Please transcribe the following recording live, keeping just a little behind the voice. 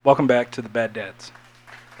Welcome back to the Bad Dads.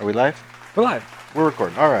 Are we live? We're live. We're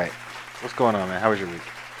recording. All right. What's going on, man? How was your week?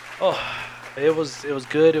 Oh, it was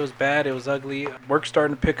good. It was bad. It was ugly. Work's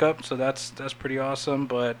starting to pick up, so that's pretty awesome.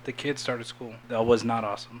 But the kids started school. That was not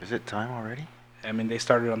awesome. Is it time already? I mean, they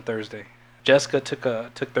started on Thursday. Jessica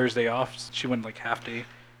took Thursday off. She went like half day.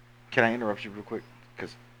 Can I interrupt you real quick?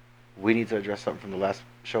 Because we need to address something from the last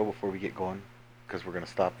show before we get going. Because we're going to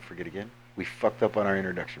stop and forget again. We fucked up on our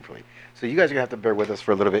introduction for you. So you guys are going to have to bear with us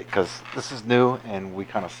for a little bit because this is new and we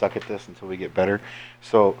kind of suck at this until we get better.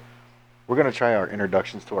 So we're going to try our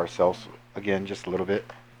introductions to ourselves again just a little bit.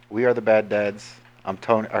 We are the Bad Dads. I'm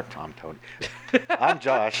Tony. I'm Tony. I'm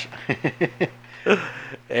Josh.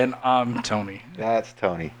 And I'm Tony. That's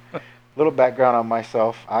Tony. Little background on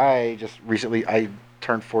myself. I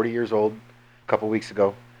turned 40 years old a couple weeks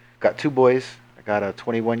ago. Got two boys. I got a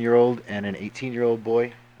 21-year-old and an 18-year-old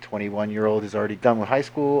boy. 21-year-old is already done with high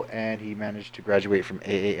school, and he managed to graduate from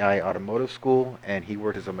AAI Automotive School, and he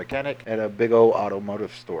worked as a mechanic at a big old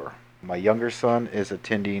automotive store. My younger son is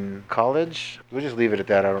attending college. We'll just leave it at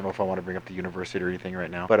that. I don't know if I want to bring up the university or anything right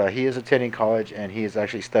now. But he is attending college, and he is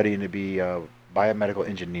actually studying to be a biomedical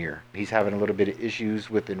engineer. He's having a little bit of issues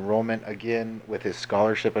with enrollment again with his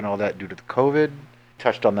scholarship and all that due to the COVID.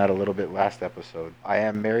 Touched on that a little bit last episode. I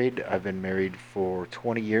am married. I've been married for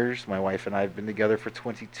 20 years. My wife and I have been together for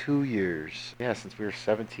 22 years. Yeah, since we were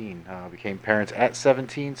 17. Became parents at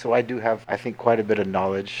 17, so I do have, I think, quite a bit of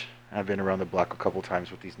knowledge. I've been around the block a couple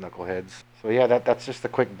times with these knuckleheads. So yeah, that's just a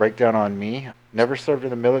quick breakdown on me. Never served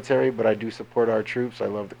in the military, but I do support our troops. I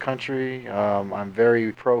love the country. I'm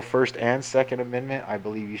very pro First and Second Amendment. I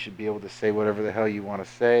believe you should be able to say whatever the hell you want to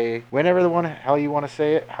say, whenever the hell you want to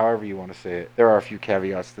say it, however you want to say it. There are a few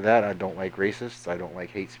caveats to that. I don't like racists. I don't like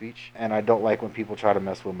hate speech. And I don't like when people try to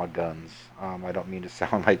mess with my guns. I don't mean to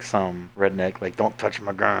sound like some redneck, like don't touch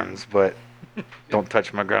my guns, but don't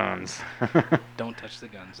touch my guns. Don't touch the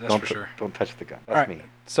guns. That's for sure. Don't touch the gun. All That's right. me.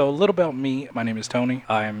 So a little about me. My name is Tony.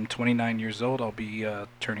 I'm 29 years old. I'll be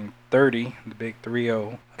turning 30, the big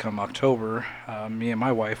 30, come October. Me and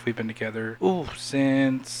my wife, we've been together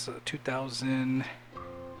since 2000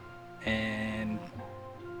 and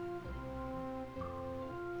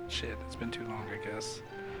shit. It's been too long, I guess.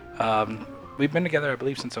 We've been together, I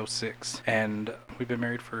believe, since '06, and we've been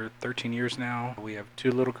married for 13 years now. We have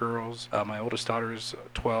two little girls. My oldest daughter is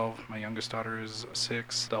 12. My youngest daughter is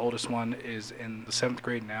 6. The oldest one is in the 7th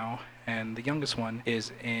grade now, and the youngest one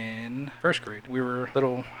is in 1st grade. We were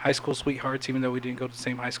little high school sweethearts, even though we didn't go to the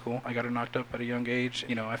same high school. I got her knocked up at a young age.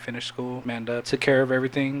 You know, I finished school. Amanda took care of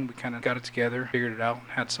everything. We kind of got it together, figured it out,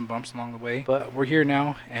 had some bumps along the way. But we're here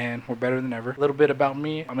now, and we're better than ever. A little bit about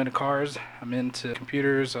me. I'm into cars. I'm into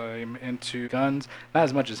computers. I'm into guns. Not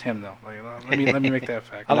as much as him, though. Like, let me make that a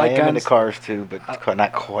fact. I like guns. I'm into cars, too, but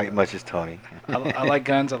not quite much as Tony. I like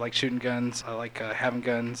guns. I like shooting guns. I like having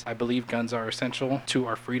guns. I believe guns are essential to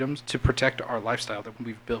our freedoms, to protect our lifestyle that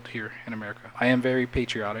we've built here in America. I am very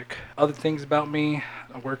patriotic. Other things about me,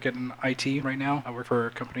 I work in IT right now. I work for a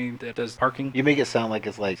company that does parking. You make it sound like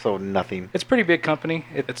it's like so nothing. It's a pretty big company.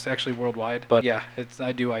 It's actually worldwide. But yeah,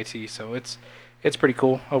 I do IT, so it's pretty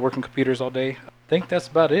cool. I work on computers all day. I think that's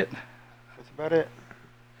about it. That's about it.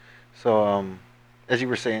 So, as you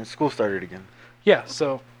were saying, school started again. Yeah,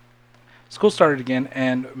 so school started again,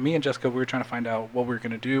 and me and Jessica, we were trying to find out what we were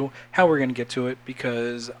going to do, how we are going to get to it,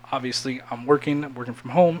 because obviously I'm working from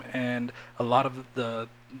home, and a lot of the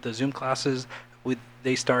Zoom classes,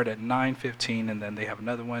 they start at 9:15, and then they have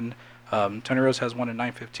another one. Tony Rose has one at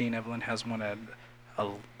 9:15, Evelyn has one at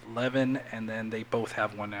 11, and then they both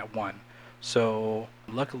have one at 1. So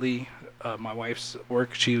luckily, my wife's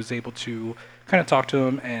work, she was able to kind of talk to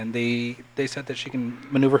them, and they said that she can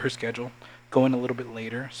maneuver her schedule, go in a little bit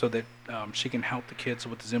later so that she can help the kids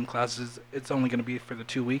with the Zoom classes. It's only going to be for the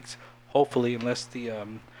 2 weeks, hopefully, unless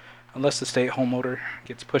the stay-at-home order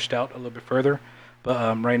gets pushed out a little bit further.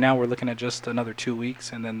 But right now we're looking at just another 2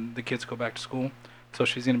 weeks, and then the kids go back to school. So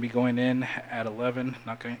she's going to be going in at 11,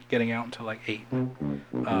 not getting out until like 8.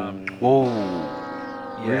 Whoa.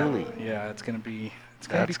 Yeah, really? Yeah, it's going to be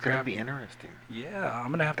That's going to be interesting. Yeah, I'm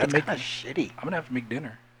going to have That's to make kind of shitty. I'm going to have to make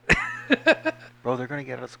dinner. Bro, they're going to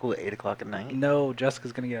get out of school at 8 o'clock at night? No,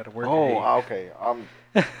 Jessica's going to get out of work at 8. Okay.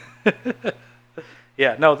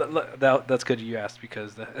 Yeah, no, that's good you asked,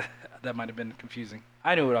 because that might have been confusing.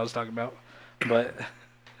 I knew what I was talking about, but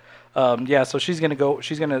yeah, so she's gonna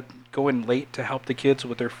go in late to help the kids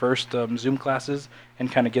with their first Zoom classes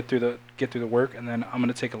and kind of get through the work, and then I'm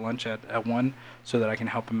gonna take a lunch at 1 so that I can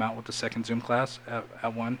help them out with the second Zoom class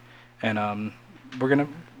at 1, and we're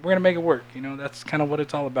gonna make it work. You know, that's kind of what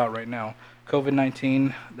it's all about right now.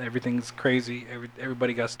 COVID-19, everything's crazy.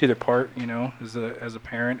 Everybody got to do their part, as a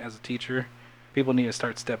parent, as a teacher. People need to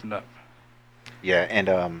start stepping up. Yeah,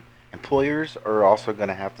 and employers are also going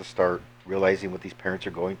to have to start realizing what these parents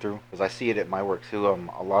are going through. Because I see it at my work too.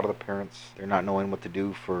 A lot of the parents, they're not knowing what to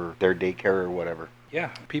do for their daycare or whatever. Yeah,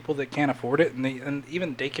 people that can't afford it, and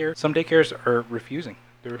even daycare. Some daycares are refusing.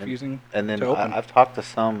 They're And refusing and to then open. I've talked to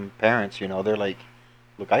some parents, they're like,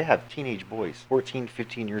 look, I have teenage boys, 14,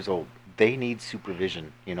 15 years old. They need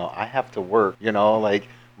supervision. I have to work, like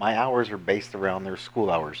my hours are based around their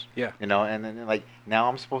school hours. Yeah, And then like now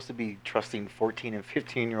I'm supposed to be trusting 14 and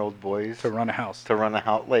 15-year-old boys to run a house. to run a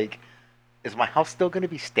house. Like, is my house still going to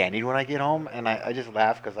be standing when I get home? And I just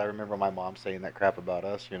laugh because I remember my mom saying that crap about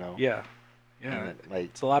us. Yeah, yeah. And like,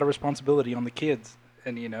 It's a lot of responsibility on the kids,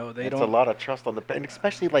 and they it's a don't. lot of trust on the, and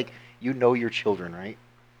especially like, your children, right?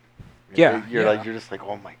 Yeah, You're like, yeah. you're just like,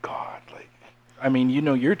 oh my God, like, I mean,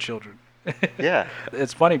 your children. yeah.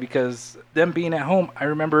 It's funny because them being at home, I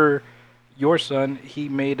remember your son. He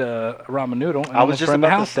made a ramen noodle and almost burned the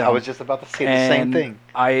house I down. was just about to say the same And thing.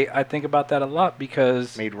 I think about that a lot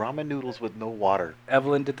because Made ramen noodles with no water.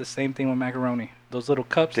 Evelyn did the same thing with macaroni. Those little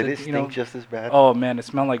cups Did that it stink just as bad? Oh man, it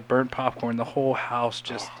smelled like burnt popcorn. The whole house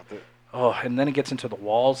just. Oh, And then it gets into the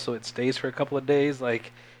walls, so it stays for a couple of days.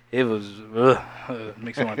 Like it was, ugh,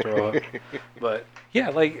 makes me want to throw up. But yeah,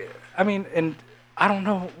 like I mean, and I don't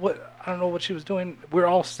know what she was doing. We're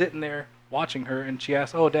all sitting there watching her, and she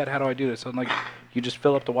asked, "Oh, Dad, how do I do this?" So I'm like, "You just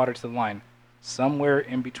fill up the water to the line." Somewhere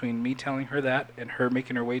in between me telling her that and her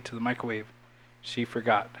making her way to the microwave, she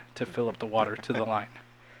forgot to fill up the water to the line.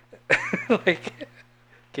 Like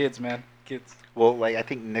kids, man, kids. Well, like I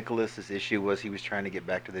think Nicholas's issue was he was trying to get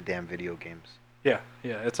back to the damn video games. Yeah,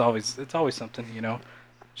 yeah. It's always something.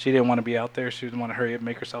 She didn't want to be out there. She didn't want to hurry up and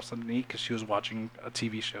make herself something to eat because she was watching a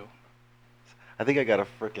TV show. I think I gotta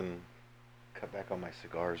frickin' cut back on my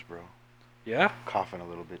cigars, bro. Yeah. Coughing a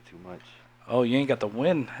little bit too much. Oh, you ain't got the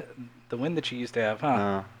wind that you used to have, huh?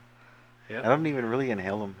 No, I Yeah. don't even really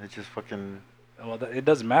inhale them. It's just fucking. Well, it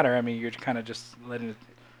doesn't matter. I mean, you're kind of just letting it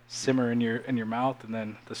simmer in your mouth, and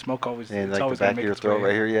then the smoke And it's like the always gonna back of make your its throat way.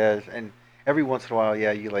 right here, yeah. And every once in a while,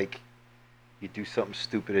 yeah, you do something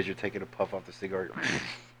stupid as you're taking a puff off the cigar.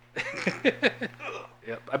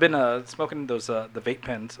 Yep. I've been smoking those the vape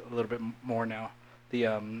pens a little bit more now.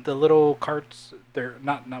 The little carts, they're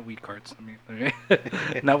not weed carts. I mean,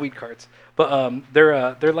 not weed carts, but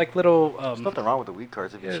they're like little There's nothing wrong with the weed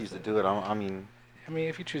cards if you yeah, choose to do it. I mean, I mean,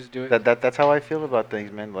 if you choose to do it. that's how I feel about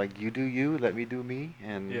things, man. Like, you do you, let me do me,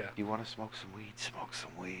 and Yeah. you want to smoke some weed, smoke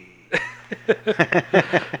some weed.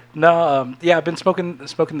 No, yeah, I've been smoking the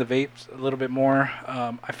vapes a little bit more.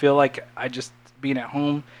 I feel like I just being at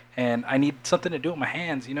home and I need something to do with my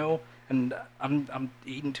hands. And I'm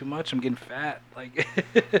eating too much. I'm getting fat. Like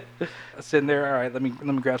sitting there. All right, let me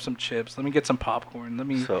grab some chips. Let me get some popcorn. Let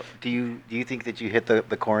me. So, do you think that you hit the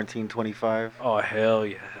quarantine 25? Oh hell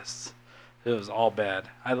yes, it was all bad.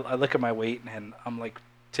 I look at my weight and I'm like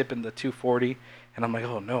tipping the 240, and I'm like,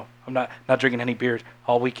 oh no, I'm not drinking any beers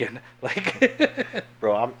all weekend. Like.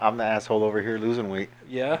 Bro, I'm the asshole over here losing weight.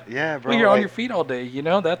 Yeah. Yeah, bro. Well, you're on Like, your feet all day.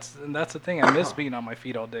 That's the thing. I miss being on my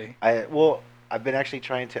feet all day. I've been actually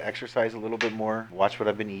trying to exercise a little bit more, watch what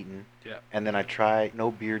I've been eating, Yeah. and then I try no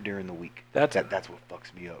beer during the week. That's That's what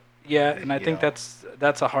fucks me up. Yeah, and I You think know.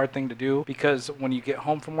 that's a hard thing to do because when you get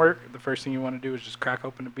home from work, the first thing you want to do is just crack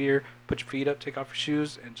open a beer, put your feet up, take off your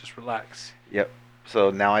shoes, and just relax. Yep.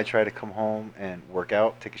 So now I try to come home and work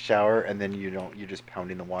out, take a shower, and then you're just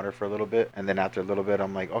pounding the water for a little bit, and then after a little bit,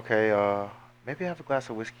 I'm like, okay, maybe I have a glass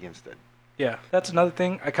of whiskey instead. Yeah, that's another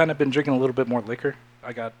thing. I kind of been drinking a little bit more liquor.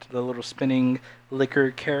 I got the little spinning liquor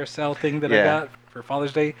carousel thing that I Yeah. got for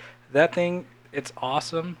Father's Day. That thing, it's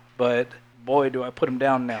awesome, but boy, do I put them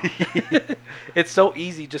down now. It's so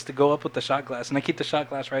easy just to go up with the shot glass, and I keep the shot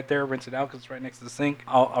glass right there, rinse it out because it's right next to the sink.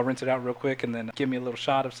 I'll rinse it out real quick, and then give me a little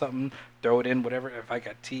shot of something, throw it in, whatever. If I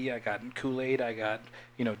got tea, I got Kool-Aid, I got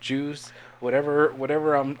juice, whatever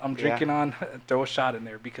I'm Yeah. drinking on, throw a shot in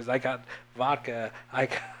there because I got vodka, I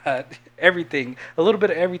got everything, a little bit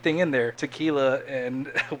of everything in there, tequila and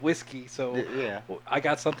whiskey. So Yeah. I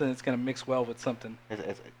got something that's gonna mix well with something.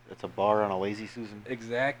 It's a bar on a lazy Susan.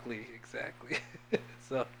 Exactly.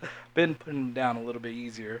 So, been putting them down a little bit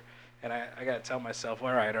easier, and I gotta tell myself,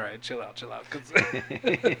 all right, chill out, because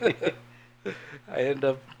I end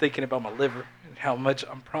up thinking about my liver and how much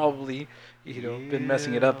I'm probably, been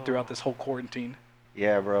messing it up throughout this whole quarantine.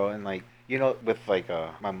 Yeah, bro, and like, with like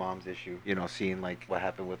my mom's issue, seeing like what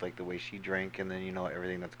happened with like the way she drank, and then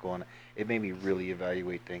everything that's going on, it made me really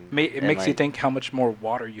evaluate things. It And, makes you like, think how much more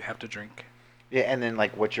water you have to drink. Yeah, and then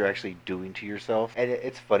like what you're actually doing to yourself. And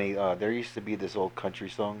it's funny. There used to be this old country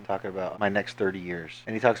song talking about my next 30 years,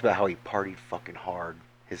 and he talks about how he partied fucking hard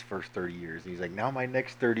his first 30 years. And he's like, now my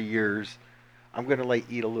next 30 years, I'm gonna like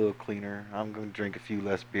eat a little cleaner. I'm gonna drink a few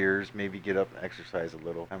less beers, maybe get up and exercise a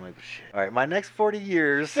little. I'm like, shit. All right, my next 40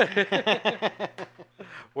 years.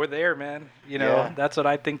 We're there, man. You know, Yeah, that's what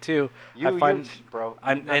I think too. I you're, find bro. You're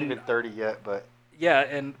I'm not and even 30 yet, but yeah,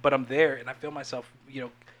 and but I'm there, and I feel myself,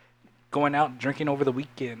 going out drinking over the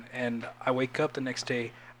weekend, and I wake up the next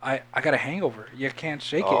day, I got a hangover. You can't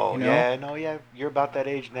shake it, oh yeah, no, yeah. You're about that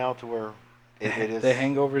age now to where it is. The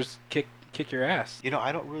hangovers kick your ass. You know,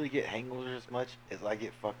 I don't really get hangovers as much as I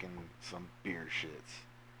get fucking some beer shits.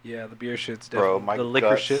 Yeah, the beer shits Bro, definitely my the liquor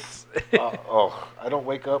guts. shits. Oh, I don't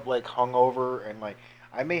wake up like hungover and like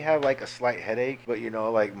I may have like a slight headache, but you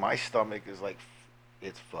know, like my stomach is like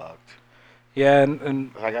it's fucked. Yeah,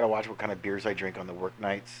 and I gotta watch what kind of beers I drink on the work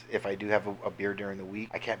nights. If I do have a beer during the week,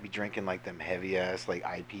 I can't be drinking like them heavy ass like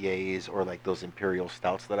IPAs or like those imperial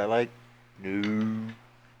stouts that I like. No,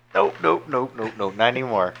 nope, not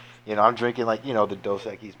anymore. You know, I'm drinking like the Dos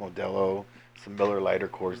Equis Modelo, some Miller Lite or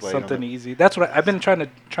Coors Light on something the. easy. That's what I've been trying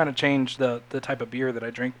to change the type of beer that I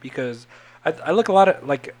drink, because I look a lot at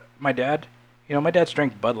like my dad. My dad's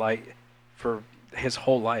drank Bud Light for his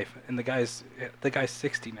whole life, and the guy's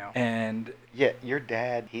 60 now, and Yeah, your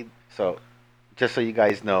dad, so just so you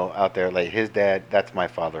guys know out there, like his dad, that's my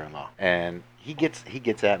father-in-law. And he gets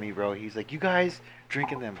at me, bro. He's like, "You guys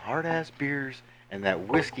drinking them hard-ass beers and that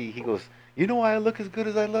whiskey." He goes, "You know why I look as good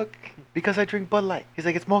as I look? Because I drink Bud Light." He's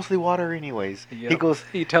like, "It's mostly water anyways." He yep, goes,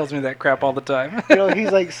 he tells me that crap all the time.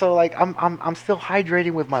 he's like, "So like I'm still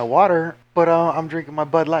hydrating with my water, but I'm drinking my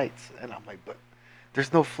Bud Lights." And I'm like, "But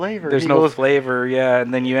there's no flavor." There's He no goes, flavor, yeah,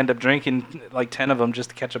 and then you end up drinking like 10 of them just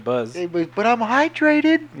to catch a buzz. "Hey, but I'm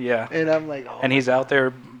hydrated." Yeah. And I'm like, "Oh And my he's out god." there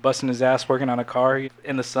busting his ass working on a car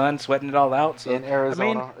in the sun, sweating it all out. So In I mean,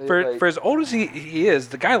 Arizona, for as old as he is,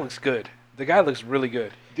 the guy looks good. The guy looks really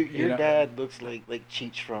good. dude, You your know. dad looks like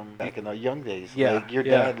Cheech from back in the young days. Yeah, Like your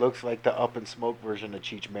yeah. dad looks like the Up and Smoke version of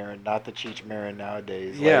Cheech Marin, not the Cheech Marin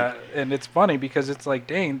nowadays. Like Yeah, and it's funny because it's like,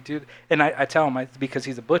 dang, dude. And I tell him, because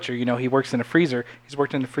he's a butcher, he works in a freezer. He's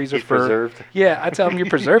worked in the freezer he's for, preserved. yeah. I tell him, you're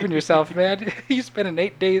preserving yourself, man. You spending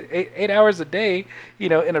 8 hours a day,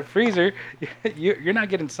 in a freezer. You're not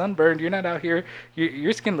getting sunburned. You're not out here.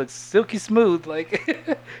 Your skin looks silky smooth. Like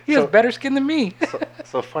he has So better skin than me.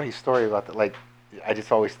 so funny story about that. Like I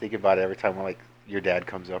just always think about it every time when like your dad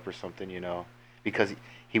comes up or something, because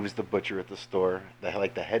he was the butcher at the store, the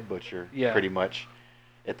head butcher, Yeah. pretty much.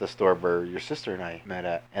 At the store where your sister and I met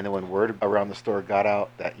at. And then when word around the store got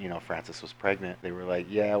out that, Frances was pregnant, they were like,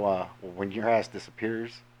 yeah, well, when your ass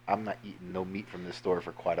disappears, I'm not eating no meat from this store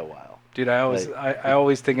for quite a while. Dude, I always Like, I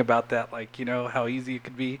always think about that, like, how easy it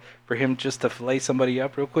could be for him just to fillet somebody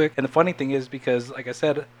up real quick. And the funny thing is, because like I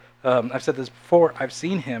said, I've said this before, I've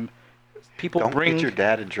seen him. People don't get bring your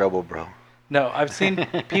dad in trouble, bro. No, I've seen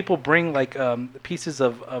people bring like pieces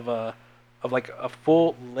of like a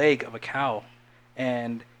full leg of a cow,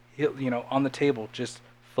 and he'll on the table just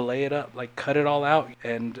fillet it up, like cut it all out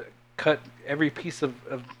and cut every piece of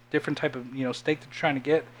different type of steak that you're trying to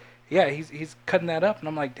get. Yeah, he's cutting that up, and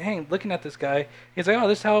I'm like, dang, looking at this guy. He's like, oh,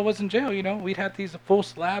 this is how it was in jail. We'd have these full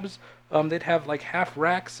slabs. They'd have like half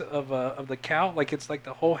racks of the cow, like it's like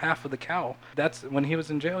the whole half of the cow. That's when he was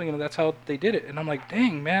in jail. That's how they did it. And I'm like,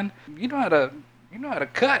 dang, man, you know how to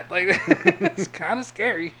cut. Like it's kind of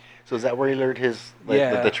scary. So is that where he learned his like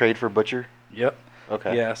the Yeah. trade for butcher? Yep.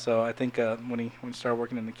 Okay. Yeah. So I think when he started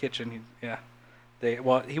working in the kitchen, he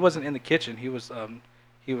wasn't in the kitchen. He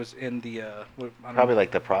was in the I don't Probably know.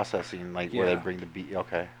 like the processing, like where they Yeah. bring the beef.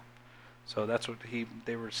 Okay. So that's what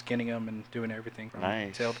they were skinning him and doing everything from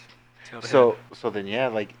Nice. tail to head. So then yeah,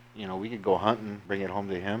 like we could go hunting, bring it home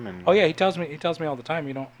to him, and Oh yeah, he tells me all the time,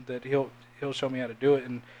 that he'll show me how to do it,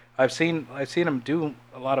 and I've seen him do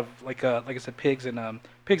a lot of like I said, pigs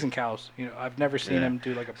and cows. I've never seen yeah. him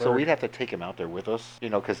do like a bird. So we'd have to take him out there with us,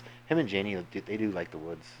 because him and Janie, they do like the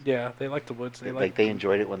woods. Yeah, they like the woods. They like They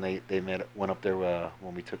enjoyed it when they went up there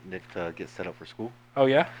when we took Nick to get set up for school. Oh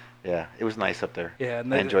yeah. Yeah, it was nice up there. Yeah,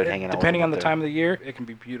 and I enjoyed hanging out with depending them on up the there. time of the year, it can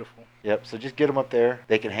be beautiful. Yep. So just get them up there.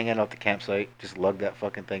 They can hang out at the campsite. Just lug that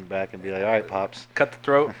fucking thing back and be like, "All right, pops." Cut the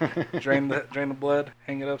throat, drain the blood,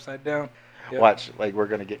 hang it upside down. Yep. Watch, like we're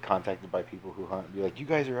gonna get contacted by people who hunt and be like, "You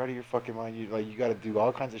guys are out of your fucking mind. You got to do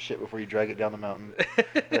all kinds of shit before you drag it down the mountain."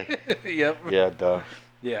 Like, Yep. yeah, duh.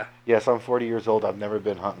 Yeah. Yes, I'm 40 years old. I've never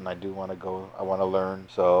been hunting. I do want to go. I want to learn.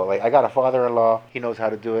 So like, I got a father-in-law. He knows how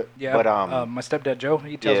to do it. Yeah, But my stepdad Joe,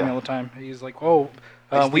 he tells me yeah. all the time. He's like, "Oh,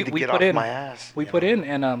 I just we need to we get put off in, my ass. we put in,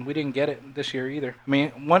 and we didn't get it this year either. I mean,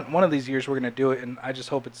 one of these years we're gonna do it, and I just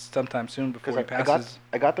hope it's sometime soon Because before he passes.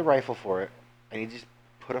 I got the rifle for it. I need to just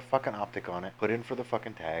put a fucking optic on it, put in for the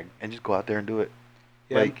fucking tag, and just go out there and do it.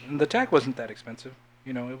 Yeah, Like, and the tag wasn't that expensive.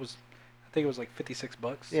 You know, it was, I think it was like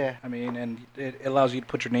 $56. yeah. I mean, and it allows you to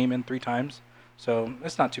put your name in 3 times, so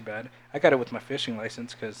it's not too bad. I got it with my fishing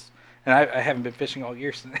license because, and I haven't been fishing all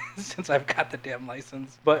year since I've got the damn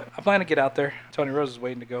license. But I plan to get out there. Tony Rose is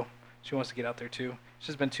waiting to go. She wants to get out there too. It's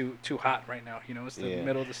just been too hot right now. You know, it's the Yeah.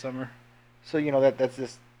 middle of the summer. So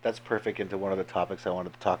that's perfect into one of the topics I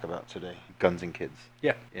wanted to talk about today: guns and kids.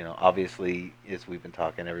 Yeah. Obviously, as we've been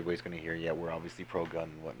talking, everybody's going to hear, yeah, we're obviously pro gun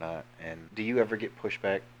and whatnot. And do you ever get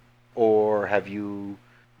pushback, or have you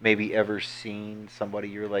maybe ever seen somebody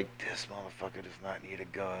you're like, this motherfucker does not need a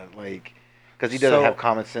gun, like, because he doesn't have So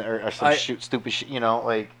common sense or some I stupid shit,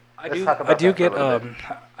 like. I Let's do talk I about do that for a get little bit.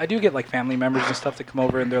 I do get like family members and stuff that come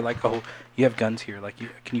over and they're like, "Oh, you have guns here. Like,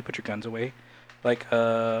 can you put your guns away?" Like,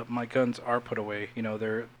 my guns are put away. You know,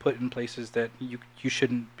 they're put in places that you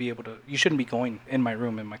shouldn't be able to. You shouldn't be going in my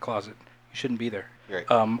room, in my closet. You shouldn't be there. Right.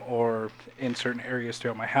 Or in certain areas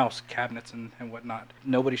throughout my house, cabinets and whatnot.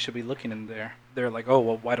 Nobody should be looking in there. They're like, "Oh,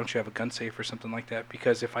 well, why don't you have a gun safe or something like that?"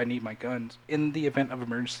 Because if I need my guns in the event of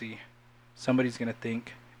emergency, somebody's gonna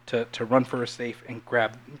think to run for a safe and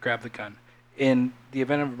grab the gun. In the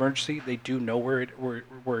event of emergency, they do know where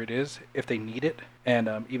it is if they need it. And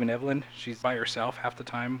even Evelyn, she's by herself half the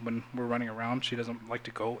time when we're running around. She doesn't like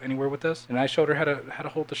to go anywhere with us. And I showed her how to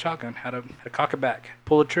hold the shotgun, how to cock it back,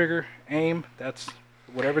 pull the trigger, aim. That's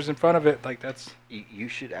whatever's in front of it. Like that's You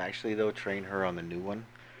should actually though train her on the new one,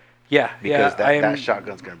 yeah. because I that am.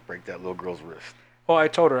 shotgun's gonna break that little girl's wrist. Well, I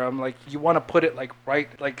told her I'm like you want to put it like right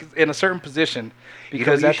like in a certain position You know because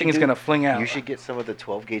what you that thing should is do? gonna fling You out. should get some of the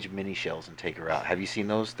 12 gauge mini shells and take her out. Have you seen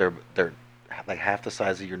those? They're like half the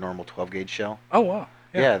size of your normal 12 gauge shell. Oh wow,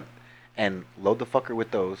 yeah. Yeah, and load the fucker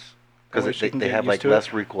with those That way because she can they get have used like to it.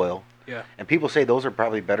 less recoil. Yeah. And people say those are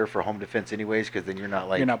probably better for home defense anyways, because then you're not You're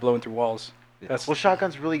like. not blowing through walls. That's Well,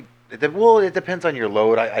 shotguns really. Well, it depends on your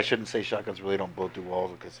load. I shouldn't say shotguns really don't blow through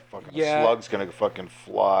walls because fucking a yeah. slug's gonna fucking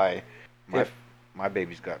fly. My If my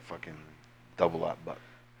baby's got fucking double up butt.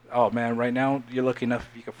 oh man, right now you're lucky enough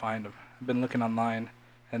if you can find them. I've been looking online,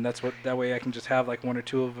 and that's what that way I can just have like one or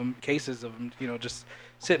two of them cases of them, just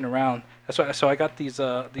sitting around. That's why. So I got these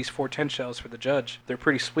 410 shells for the judge. They're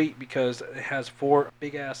pretty sweet because it has four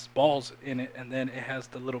big ass balls in it, and then it has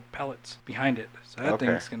the little pellets behind it. So that Okay.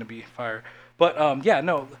 thing's gonna be fire. But yeah,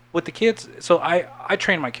 no, with the kids. So I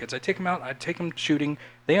train my kids. I take them out. I take them shooting.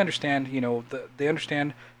 They understand, they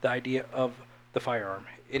understand the idea of the firearm.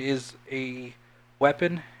 It is a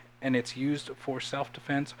weapon and it's used for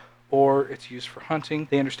self-defense or it's used for hunting.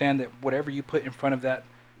 They understand that whatever you put in front of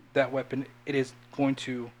that weapon, it is going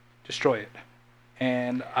to destroy it.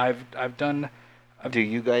 And I've done I've, Do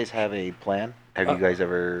you guys have a plan? Have you uh, guys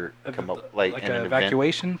ever come up like like in an an event,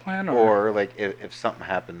 evacuation plan or or like if something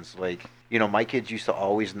happens, like my kids used to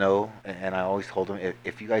always know, and I always told them,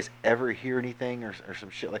 if you guys ever hear anything or some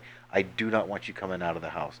shit, like, I do not want you coming out of the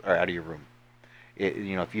house or out of your room.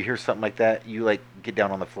 If you hear something like that, you like get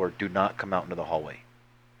down on the floor. Do not come out into the hallway.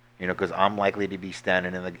 Because I'm likely to be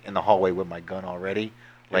standing in the hallway with my gun already,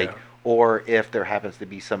 like, yeah. or if there happens to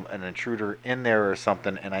be an intruder in there or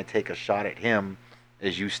something, and I take a shot at him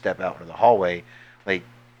as you step out into the hallway, like,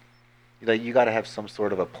 you got to have some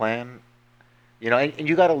sort of a plan, and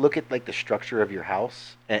you got to look at like the structure of your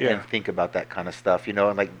house and Yeah. think about that kind of stuff, and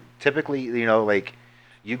like typically, like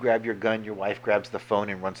you grab your gun, your wife grabs the phone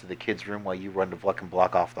and runs to the kids' room while you run to fucking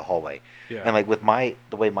block off the hallway, Yeah. and like with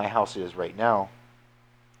the way my house is right now,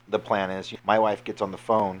 the plan is my wife gets on the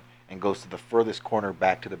phone and goes to the furthest corner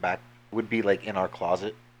back to the back, would be like in our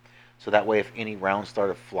closet, so that way if any rounds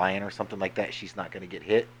started flying or something like that, she's not going to get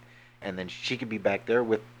hit, and then she could be back there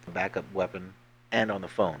with the backup weapon and on the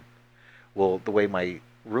phone. Well, the way my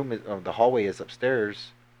room is, the hallway is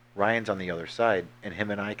upstairs, Ryan's on the other side, and him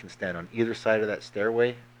and I can stand on either side of that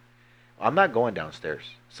stairway. I'm not going downstairs.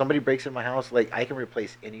 Somebody breaks in my house, like, I can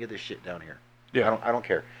replace any of this shit down here. I Yeah. don't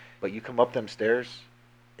care. But you come up them stairs,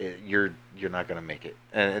 you're not gonna make it,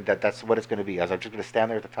 and that's what it's gonna be. As I'm just gonna stand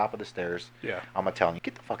there at the top of the stairs, Yeah. I'm gonna tell you,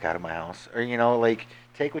 get the fuck out of my house, or like,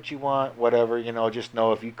 take what you want, whatever. Just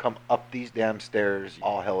know if you come up these damn stairs,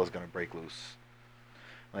 all hell is gonna break loose.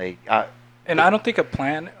 Like, And I don't think a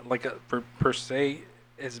plan like per se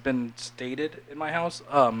has been stated in my house.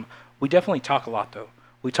 We definitely talk a lot though.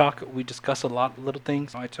 We discuss a lot of little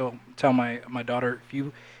things. I tell my daughter,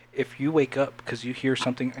 if you wake up because you hear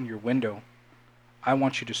something in your window, I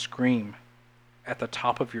want you to scream at the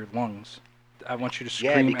top of your lungs. I want you to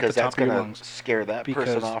Yeah, scream at the because that's top of your gonna lungs scare that person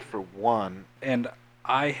because off for one. and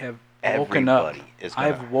I have woken up. Everybody is gonna.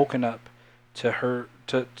 I've woken up to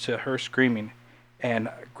her screaming and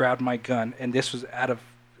grabbed my gun, and this was out of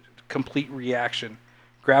complete reaction.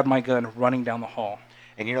 Grabbed my gun running down the hall.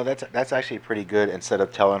 And that's actually pretty good instead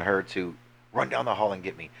of telling her to run down the hall and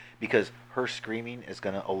get me, because her screaming is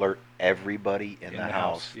gonna alert everybody in In the the house,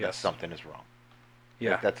 house that yes. something is wrong.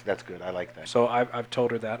 Yeah. That's good. I like that. So I've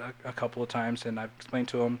told her that a couple of times, and I've explained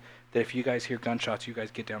to them that if you guys hear gunshots, you guys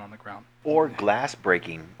get down on the ground. Or glass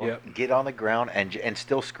breaking, or Yep. get on the ground and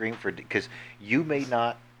still scream for, because you may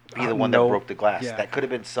not be the one that No. broke the glass. Yeah. That could have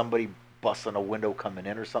been somebody busting a window coming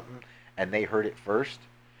in or something, and they heard it first.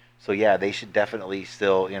 So yeah, they should definitely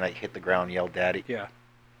still like hit the ground, yell "daddy." Yeah.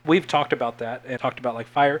 We've talked about that and talked about like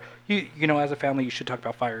fire. As a family, you should talk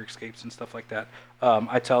about fire escapes and stuff like that.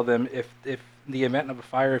 I tell them if in the event of a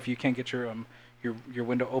fire, if you can't get your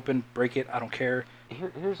window open, break it. I don't care.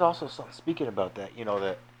 Here's also something, speaking about that.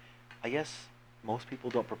 That I guess most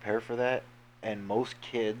people don't prepare for that, and most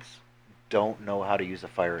kids don't know how to use a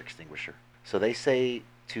fire extinguisher. So they say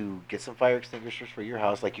to get some fire extinguishers for your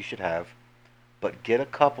house, like you should have, but get a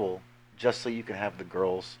couple just so you can have the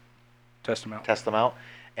girls Test them out. test them out,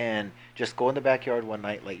 and just go in the backyard one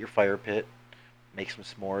night, light your fire pit, make some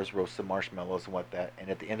s'mores, roast some marshmallows and what that, and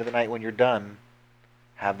at the end of the night when you're done,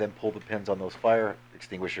 have them pull the pins on those fire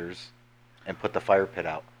extinguishers and put the fire pit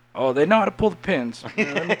out. Oh, they know how to pull the pins.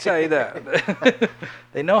 Let me tell you that.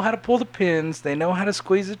 They know how to pull the pins. They know how to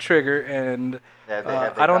squeeze the trigger, and Have they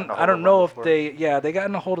gotten a I hold of don't one know if before? they got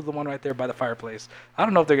in a hold of the one right there by the fireplace. I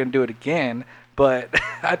don't know if they're gonna do it again, but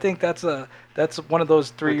I think that's one of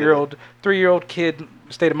those Wait, did they? 3-year old kid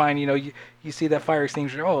state of mind. You see that fire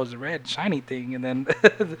extinguisher. Oh, it's a red shiny thing, and then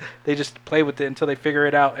they just play with it until they figure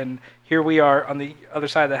it out. And here we are on the other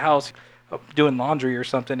side of the house, doing laundry or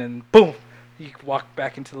something, and boom, you walk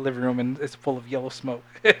back into the living room and it's full of yellow smoke.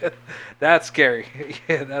 That's scary.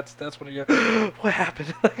 Yeah, that's when you go, what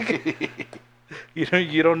happened? Like, you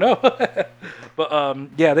don't know. But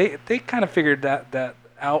yeah, they kind of figured that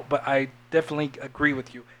out. But I definitely agree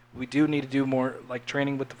with you. We do need to do more like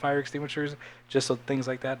training with the fire extinguishers, just so things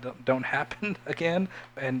like that don't happen again.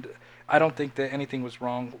 And I don't think that anything was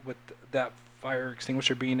wrong with that fire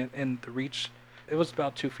extinguisher being in the reach. It was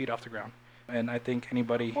about 2 feet off the ground, and I think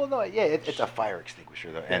anybody. Well, no, yeah, it's a fire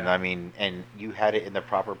extinguisher though, and Yeah. I mean, and you had it in the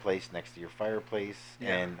proper place next to your fireplace,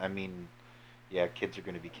 Yeah. and I mean, yeah, kids are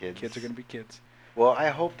going to be kids. Kids are gonna be kids. Well, I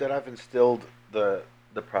hope that I've instilled the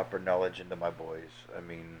proper knowledge into my boys. I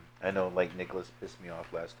mean, I know like Nicholas pissed me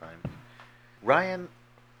off last time. Ryan,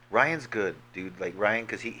 Ryan's good, dude. Like Ryan,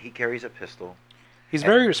 because he carries a pistol. He's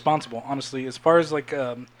And very responsible, honestly, as far as like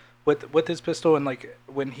with his pistol and like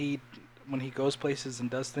when he goes places and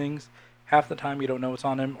does things. Half the time you don't know it's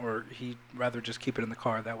on him, or he rather just keep it in the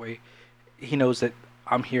car. That way, he knows that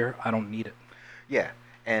I'm here. I don't need it. yeah,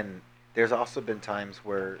 and there's also been times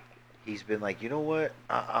where he's been like, you know what,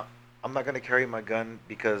 I'm not gonna carry my gun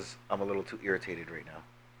because I'm a little too irritated right now.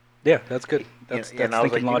 Yeah, that's good. And That's I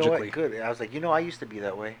was thinking like, you know logically. what, good. And I was like, I used to be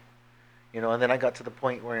that way. And then I got to the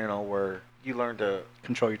point where where you learn to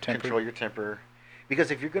Control your temper. control your temper, because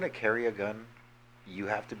if you're gonna carry a gun, you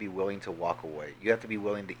have to be willing to walk away. You have to be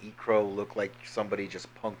willing to eat crow, look like somebody just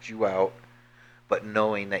punked you out, but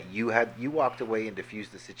knowing that you walked away and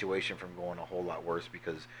diffused the situation from going a whole lot worse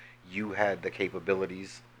because you had the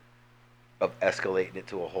capabilities of escalating it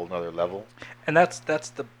to a whole nother level. And that's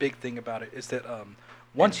the big thing about it is that And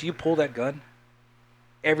once you pull that gun,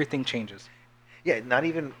 everything changes. yeah, not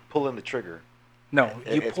even pulling the trigger. No,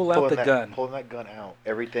 you It's pull out the gun. pulling that gun out.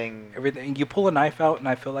 Everything. You pull a knife out, and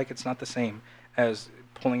I feel like it's not the same as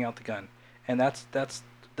pulling out the gun. And that's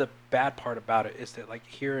the bad part about it is that like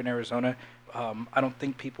here in Arizona, I don't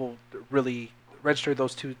think people really register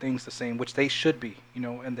those two things the same, which they should be,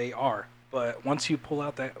 and they are. But once you pull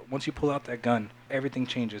out that gun, everything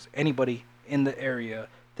changes. Anybody in the area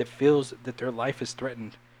that feels that their life is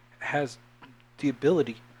threatened has the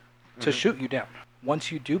ability to Mhm. shoot you down.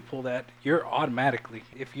 Once you do pull that, you're automatically,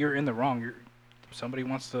 if you're in the wrong, somebody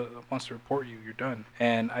wants to report you, you're done.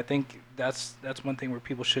 And I think that's one thing where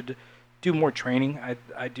people should do more training.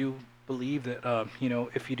 I do believe that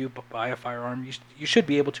if you do buy a firearm, you should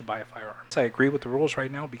be able to buy a firearm. So I agree with the rules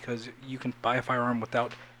right now because you can buy a firearm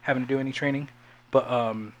without having to do any training. But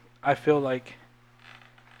I feel like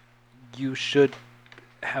you should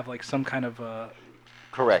have like some kind of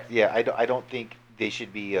Correct. Yeah, I don't think they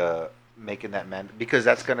should be making that because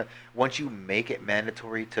that's gonna once you make it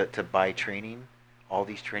mandatory to buy training, all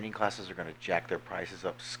these training classes are gonna jack their prices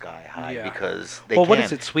up sky high Yeah. because they Well, what is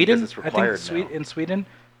can it? because Sweden? it's I think required now. In Sweden,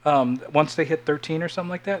 once they hit 13 or something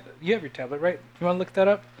like that, you have your tablet, right? You want to look that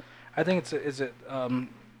up? I think it's is it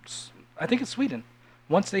I think it's Sweden.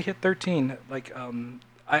 Once they hit 13, like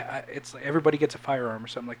it's like everybody gets a firearm or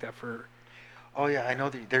something like that for Oh yeah, I know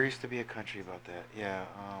there used to be a country about that. Yeah,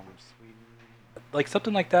 Sweden. like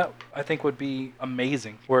something like that. I think would be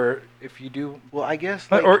amazing. Where if you do Well, I guess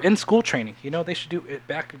or like in school training, they should do it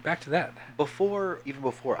back to that. even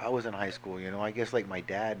before I was in high school, I guess like my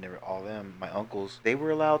dad and all them, my uncles, they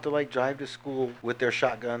were allowed to like drive to school with their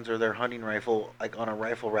shotguns or their hunting rifle like on a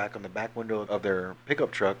rifle rack on the back window of their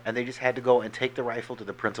pickup truck, and they just had to go and take the rifle to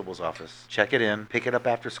the principal's office, check it in, pick it up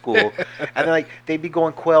after school, and then like they'd be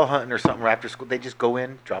going quail hunting or something after school. They just go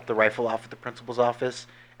in, drop the rifle off at the principal's office.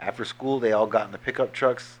 After school, they all got in the pickup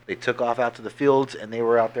trucks. They took off out to the fields, and they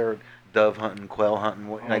were out there dove hunting, quail hunting,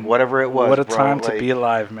 like whatever it was, What a bro. time to be Like,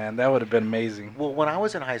 alive, man. That would have been amazing. well, when I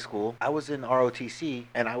was in high school, I was in ROTC,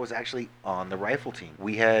 and I was actually on the rifle team.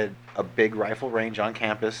 We had a big rifle range on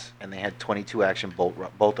campus, and they had 22 action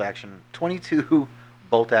bolt action 22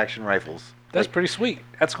 bolt action rifles. That's Like pretty sweet.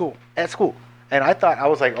 At school. at school. And I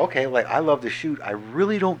was like, okay, like I love to shoot. I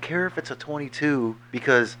really don't care if it's a 22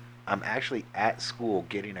 because I'm actually at school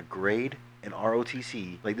getting a grade in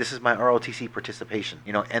ROTC. Like this is my ROTC participation,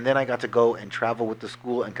 and then I got to go and travel with the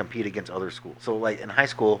school and compete against other schools. So like in high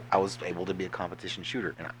school, I was able to be a competition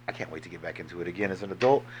shooter, and I can't wait to get back into it again as an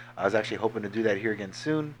adult. I was actually hoping to do that here again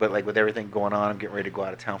soon, but like with everything going on, I'm getting ready to go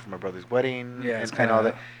out of town for my brother's wedding Yeah, it's and all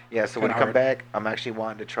that. Yeah, so when I kinda come hard. back, I'm actually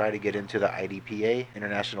wanting to try to get into the IDPA,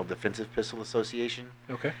 International Defensive Pistol Association.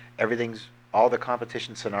 Okay. Everything's all the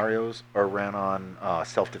competition scenarios are ran on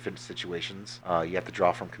self-defense situations. You have to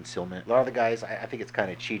draw from concealment. A lot of the guys, I think it's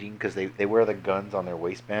kind of cheating because they wear the guns on their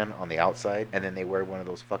waistband on the outside, and then they wear one of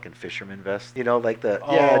those fucking fisherman vests. Like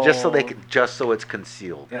Oh, just so it's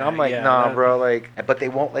concealed. And I'm yeah, like, yeah. nah, bro, like, but they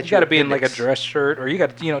won't let You you got to be in like a appendix. dress shirt, or you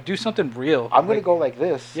got to do something real. I'm gonna Like, go like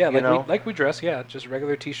this, yeah, like we dress. Yeah, just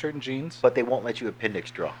regular t-shirt and jeans. but they won't let you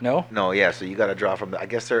appendix draw. No, No, yeah, so you got to draw from the. I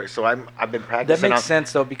guess they're. So I've been that practicing makes on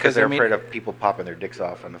sense though because because I they're mean, afraid of people popping their dicks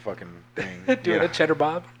off on the fucking thing. doing a cheddar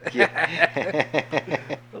bob. Yeah.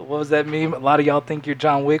 What was that meme? A lot of y'all think you're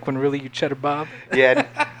John Wick when really you cheddar bob. Yeah,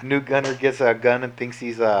 new gunner gets a gun and thinks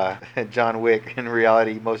he's John Wick. In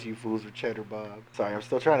reality, most of you fools are Cheddar Bob. Sorry, I'm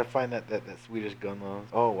still trying to find that Swedish gun laws.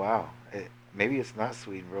 Oh wow, maybe it's not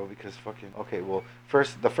Sweden, bro, because fucking okay. Well,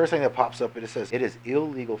 the first thing that pops up, it says it is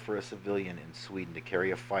illegal for a civilian in Sweden to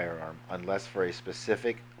carry a firearm unless for a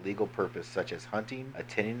specific legal purpose, such as hunting,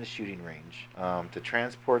 attending the shooting range. To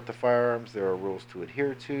transport the firearms, there are rules to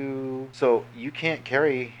adhere to. So you can't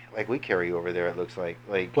carry like we carry over there. It looks like.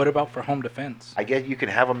 What about for home defense? I guess you can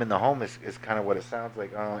have them in the home is kind of what it sounds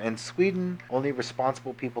like. In Sweden, only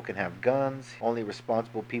responsible people can have guns. Only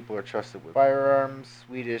responsible people are trusted with firearms.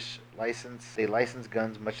 Swedish license. They license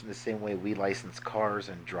guns much in the same way we license cars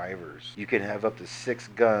and drivers. You can have up to 6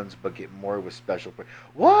 guns, but get more with special.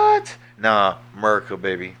 What? Nah, America,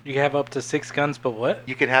 baby. You have up to 6 guns, but what?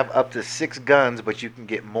 You can have up to 6 guns, but you can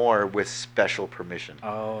get more with special permission.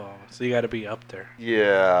 Oh, so you got to be up there.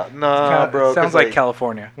 Yeah, nah, bro. Sounds like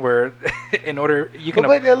California, where in order you can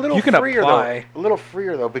but a little you can freer apply. though. A little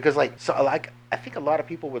freer though, because I think a lot of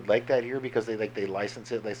people would like that here because they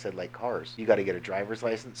license it. They said like cars, you got to get a driver's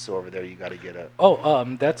license. So over there, you got to get a. Oh,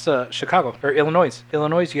 that's Chicago or Illinois.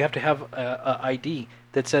 Illinois, you have to have a ID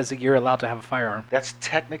that says that you're allowed to have a firearm. That's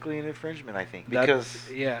technically an infringement, I think, because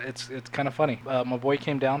yeah, it's kind of funny. My boy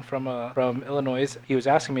came down from Illinois. He was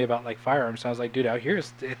asking me about like firearms. And I was like, dude, out here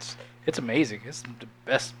it's amazing. It's the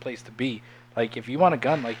best place to be. Like if you want a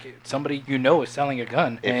gun, like somebody is selling a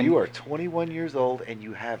gun. If you are 21 years old and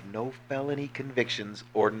you have no felony convictions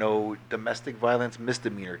or no domestic violence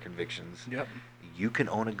misdemeanor convictions, yep, you can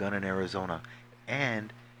own a gun in Arizona,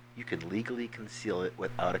 and you can legally conceal it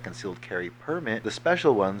without a concealed carry permit. The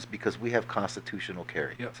special ones because we have constitutional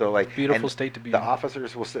carry. Yep. So like beautiful state to be the in.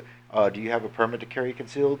 officers will say, "Do you have a permit to carry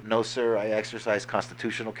concealed?" "No, sir. I exercise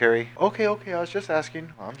constitutional carry." Okay. I was just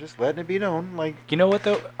asking. I'm just letting it be known. Like you know what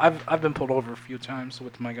though? I've been pulled over a few times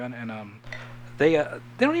with my gun, and they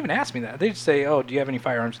don't even ask me that. They just say, "Oh, do you have any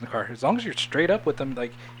firearms in the car?" As long as you're straight up with them,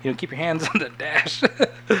 like keep your hands on the dash.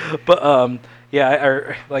 But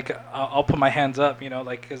yeah, I'll put my hands up,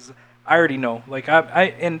 like because I already know, like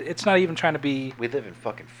and it's not even trying to be. we live in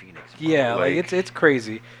fucking Phoenix. Bro. Yeah, like it's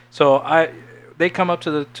crazy. So they come up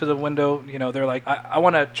to the window, they're like, I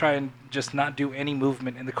want to try and just not do any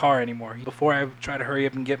movement in the car anymore before I try to hurry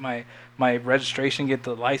up and get my registration, get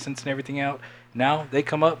the license and everything out. Now they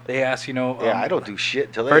come up, they ask, Yeah, I don't do shit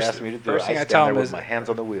until they first ask me to do it. first I thing I stand tell there them with is my hands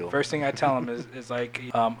on the wheel. first thing I tell them is like,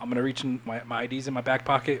 I'm gonna reach in my IDs in my back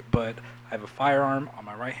pocket, but I have a firearm on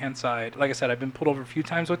my right hand side. Like I said, I've been pulled over a few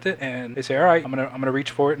times with it, and they say, all right, I'm gonna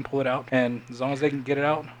reach for it and pull it out, and as long as they can get it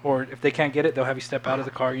out, or if they can't get it, they'll have you step out of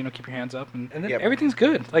the car, keep your hands up, and then Yeah, everything's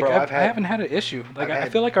good. Like bro, I haven't had an issue. Like I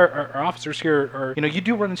feel like our officers here are, you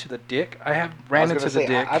do run into the dick. I have I ran was gonna into the say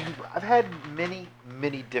dick. I've had many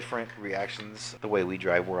different reactions. The way we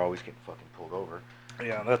drive, we're always getting fucking pulled over.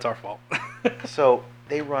 Yeah, that's our fault. So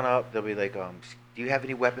they run up. They'll be like, "Do you have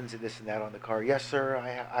any weapons and this and that on the car?" "Yes, sir.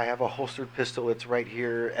 I have a holstered pistol. It's right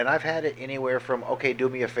here." And I've had it anywhere from, "Okay, do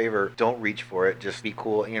me a favor. Don't reach for it. Just be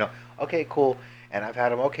cool." "Okay, cool." And I've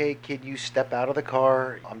had them, "Okay, can you step out of the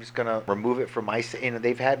car? I'm just gonna remove it from my."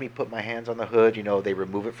 They've had me put my hands on the hood. They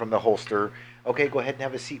remove it from the holster. "Okay, go ahead and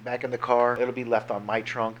have a seat back in the car. It'll be left on my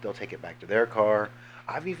trunk. They'll take it back to their car."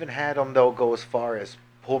 I've even had them, they'll go as far as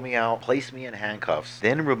pull me out, place me in handcuffs,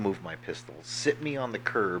 then remove my pistol, sit me on the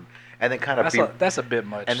curb, and then That's a bit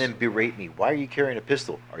much. and then berate me. "Why are you carrying a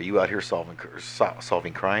pistol? Are you out here solving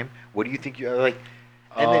crime? What do you think you're like?"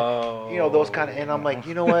 And then those kind of, and I'm like,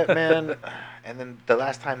 you know what, man? And then the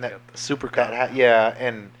last time that super cop. yeah,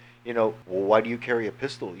 and well, why do you carry a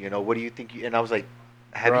pistol? What do you think you? And I was like,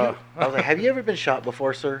 have you ever been shot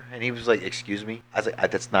before, sir? And he was like, "Excuse me." I was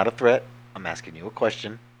like, "That's not a threat. I'm asking you a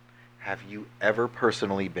question. Have you ever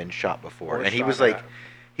personally been shot before?" Or And he shot was at.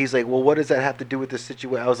 like, "Well, what does that have to do with this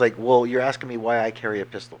situation?" I was like, "Well, you're asking me why I carry a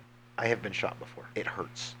pistol. I have been shot before. It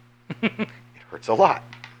hurts. It hurts a lot.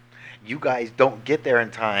 You guys don't get there in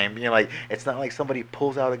time. Like, it's not like somebody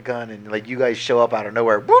pulls out a gun and like you guys show up out of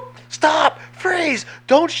nowhere. Whoop! Stop! Freeze!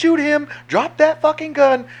 Don't shoot him! Drop that fucking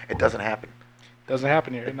gun!" It doesn't happen. Doesn't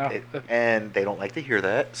happen here. No. And they don't like to hear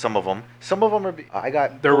that. Some of them are.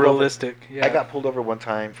 They're realistic. Yeah. I got pulled over one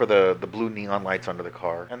time for the blue neon lights under the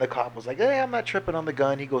car, and the cop was like, "Hey, I'm not tripping on the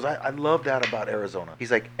gun." He goes, I love that about Arizona."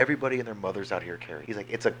 He's like, "Everybody and their mothers out here carry." He's like,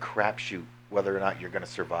 "It's a crapshoot whether or not you're gonna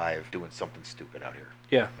survive doing something stupid out here."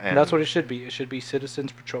 Yeah, and that's what it should be. It should be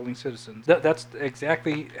citizens patrolling citizens. That's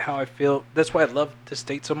exactly how I feel. That's why I love this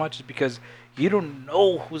state so much, is because you don't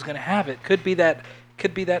know who's gonna have it. Could be that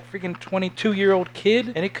freaking 22-year-old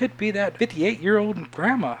kid, and it could be that 58-year-old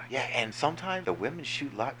grandma. Yeah, and sometimes the women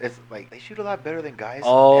shoot a lot. It's like they shoot a lot better than guys.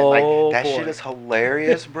 Oh, and like that boy. shit is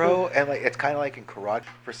hilarious, bro. And like it's kind of like in karate.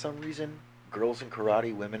 For some reason, girls in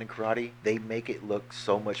karate, women in karate, they make it look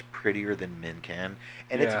so much prettier than men can.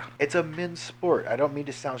 And it's a men's sport. I don't mean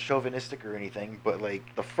to sound chauvinistic or anything, but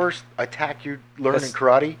like the first attack you learn in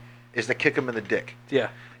karate is to kick them in the dick. Yeah.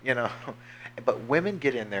 But women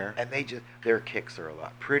get in there and their kicks are a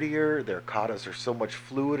lot prettier. Their katas are so much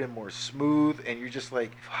fluid and more smooth, and you're just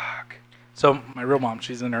like, fuck. So my real mom,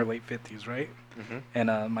 she's in her late 50s, right? Mm-hmm.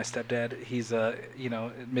 And my stepdad, he's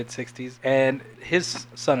mid 60s, and his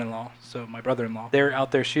son-in-law, so my brother-in-law, they're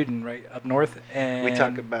out there shooting right up north, and We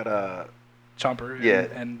talk about Chomper Yeah.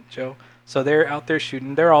 and Joe. So they're out there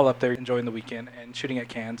shooting. They're all up there enjoying the weekend and shooting at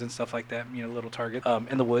cans and stuff like that, little targets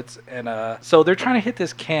in the woods. And so they're trying to hit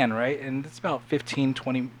this can, right? And it's about 15,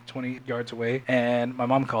 20 yards away. And my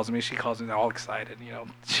mom calls me. She calls me all excited.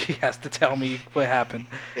 She has to tell me what happened.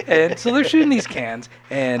 And so they're shooting these cans.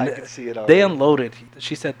 And I can see it they already. unloaded.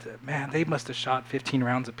 She said, "Man, they must have shot 15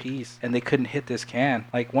 rounds apiece. And they couldn't hit this can.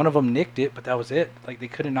 Like, one of them nicked it, but that was it. Like, they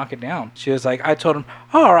couldn't knock it down." She was like, I told them,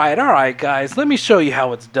 all right, guys, let me show you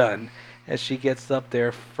how it's done. As she gets up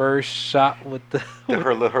there, first shot with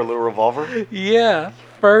her little revolver. Yeah,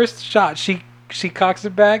 first shot. She cocks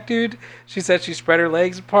it back, dude. She said she spread her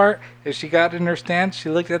legs apart. As she got in her stance, she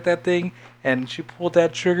looked at that thing, and she pulled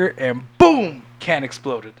that trigger, and boom, can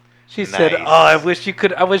exploded. She said, Nice.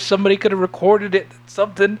 "Oh, I wish somebody could have recorded it.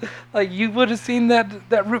 Something like you would have seen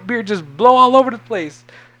that root beer just blow all over the place."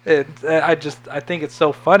 And I think it's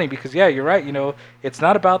so funny because, yeah, you're right. It's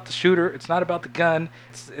not about the shooter. It's not about the gun.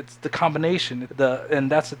 It's the combination. And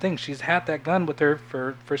that's the thing. She's had that gun with her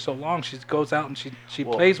for so long. She goes out and she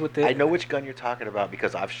plays with it. I know which gun you're talking about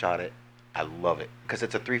because I've shot it. I love it because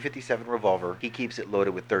it's a .357 revolver. He keeps it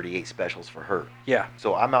loaded with .38 specials for her. Yeah.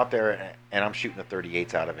 So I'm out there and I'm shooting the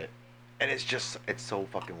 .38s out of it, and it's so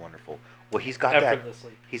fucking wonderful. Well, he's got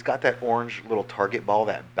that orange little target ball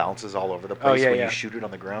that bounces all over the place when you shoot it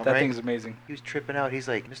on the ground. That right? thing's amazing. He was tripping out. He's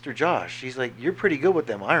like, "Mr. Josh," he's like, "you're pretty good with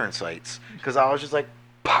them iron sights," because I was just like,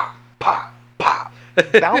 pop, pop, pop,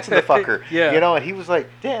 bouncing the fucker. Yeah. And he was like,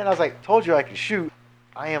 "Damn," and I was like, "Told you I can shoot."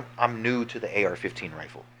 I'm new to the AR-15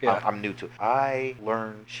 rifle. Yeah. I'm new to it. I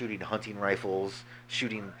learned shooting hunting rifles,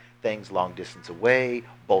 shooting things long distance away,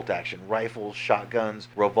 bolt action rifles, shotguns,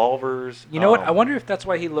 revolvers. You know what? I wonder if that's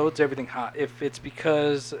why he loads everything hot. If it's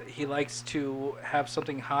because he likes to have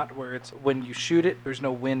something hot where it's when you shoot it, there's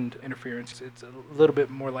no wind interference. It's a little bit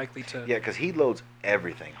more likely to. Yeah, because he loads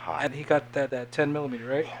everything hot. And he got that 10 millimeter,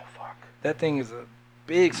 right? Oh fuck. That thing is a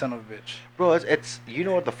big son of a bitch. Bro, it's you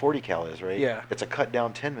know what the 40 cal is, right? Yeah. It's a cut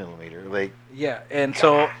down 10 millimeter. Like. Yeah, and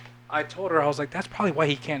so I told her, I was like, that's probably why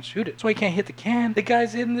he can't shoot it. That's why he can't hit the can. The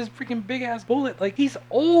guy's hitting this freaking big ass bullet. Like, he's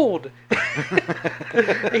old.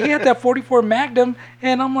 He had that 44 Magnum,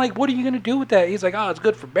 and I'm like, what are you going to do with that? He's like, oh, it's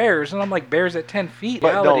good for bears. And I'm like, bears at 10 feet.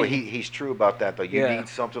 But no, he's true about that, though. You Yeah. need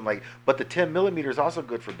something like, but the 10 millimeter is also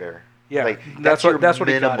good for bear. Yeah, like, that's what he got it.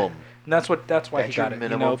 minimum. And that's why he That's got your it. You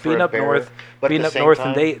minimum know, for being a up bear, north, but at the same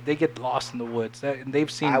time, and they get lost in the woods. And they've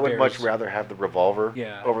seen. I would bears. much rather have the revolver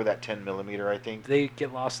Yeah. over that 10 millimeter. I think. They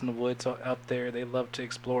get lost in the woods out there. They love to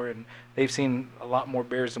explore, and they've seen a lot more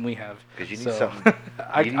bears than we have. Because you need So, something.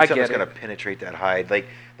 I You need get something that's it. gonna penetrate that hide. Like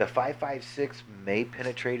the 5.56 may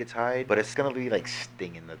penetrate its hide, but it's gonna be like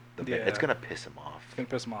stinging the bear. Yeah. It's gonna piss him off. It's gonna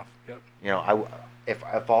piss them off. Yep. You know,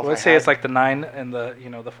 if all Let's say it's like the 9 and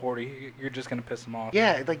the 40. You're just gonna piss them off.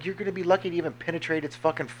 yeah, like you're gonna be lucky to even penetrate its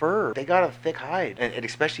fucking fur. They got a thick hide, and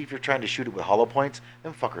especially if you're trying to shoot it with hollow points,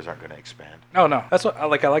 them fuckers aren't gonna expand. Oh no, that's what I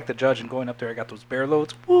like. I like the judge and going up there. I got those bear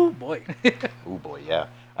loads. Woo boy. Oh boy, yeah,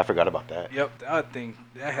 I forgot about that. Yep,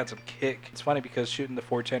 that had some kick. It's funny because shooting the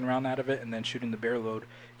 410 round out of it and then shooting the bear load,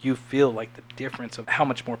 you feel like the difference of how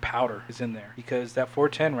much more powder is in there. Because that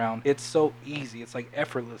 410 round, it's so easy. It's like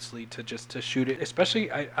effortlessly to shoot it.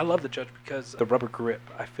 Especially, I love the judge because the rubber grip.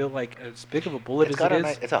 I feel like as big of a bullet It's as got it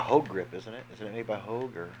is, it's a Hogue grip, isn't it? Isn't it made by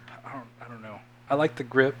Hogue or? I don't know. I like the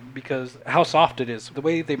grip because how soft it is. The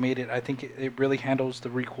way they made it, I think it really handles the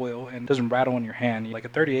recoil and doesn't rattle in your hand. Like a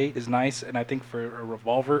 38 is nice, and I think for a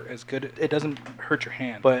revolver is good. It doesn't hurt your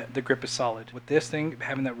hand, but the grip is solid. With this thing,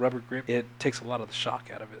 having that rubber grip, it takes a lot of the shock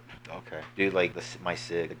out of it. Okay, dude, like my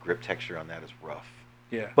SIG, the grip texture on that is rough.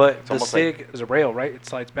 Yeah, but the almost SIG is a rail, right? It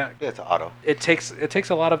slides back. Yeah, it's an auto. It takes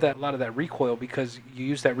a lot of that recoil because you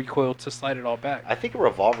use that recoil to slide it all back. I think a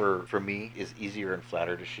revolver for me is easier and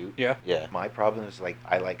flatter to shoot. Yeah. Yeah. My problem is like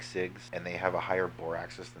I like SIGs and they have a higher bore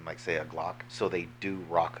axis than like say a Glock, so they do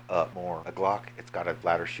rock up more. A Glock, it's got a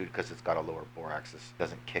flatter shoot because it's got a lower bore axis. It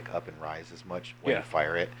doesn't kick up and rise as much when you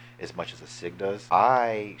fire it as much as a SIG does.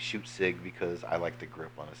 I shoot SIG because I like the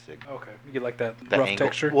grip on a SIG. Okay, you like that The rough angle,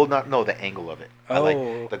 texture? well, the angle of it. I Oh.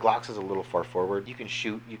 like the Glocks is a little far forward. You can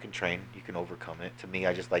shoot, you can train, you can overcome it. To me,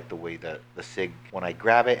 I just like the way that the SIG, when I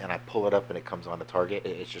grab it and I pull it up and it comes on the target,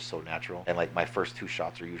 it's just so natural. And like my first 2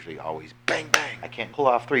 shots are usually always bang bang. I can't pull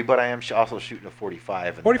off 3, but I am also shooting a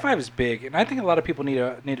 45. And 45 is big, and I think a lot of people need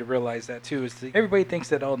to realize that too. Everybody thinks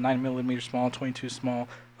that 9mm small, 22 small.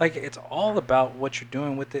 Like, it's all about what you're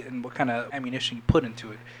doing with it and what kind of ammunition you put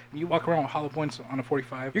into it. When you walk around with hollow points on a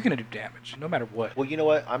 45, you're gonna do damage no matter what. Well, you know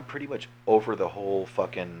what? I'm pretty much over the whole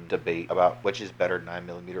fucking debate about which is better,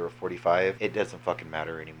 9mm or 45. It doesn't fucking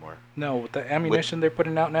matter anymore. No, with the ammunition they're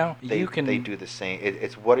putting out now, They do the same.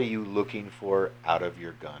 It's what are you looking for out of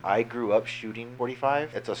your gun? I grew up shooting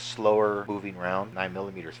 45. It's a slower moving round.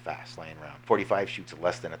 9mm is fast flying round. 45 shoots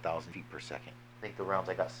less than 1,000 feet per second. I think the rounds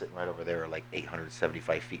I got sitting right over there are like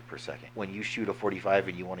 875 feet per second. When you shoot a 45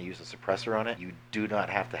 and you want to use a suppressor on it, you do not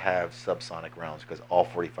have to have subsonic rounds because all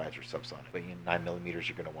 45s are subsonic. But in 9mm,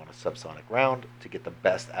 you're going to want a subsonic round to get the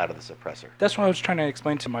best out of the suppressor. That's what I was trying to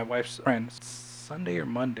explain to my wife's friend. Sunday or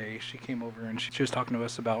Monday, she came over and she was talking to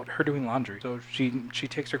us about her doing laundry. So she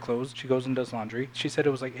takes her clothes, she goes and does laundry. She said it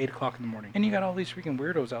was like 8 o'clock in the morning. And you got all these freaking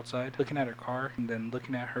weirdos outside looking at her car and then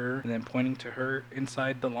looking at her and then pointing to her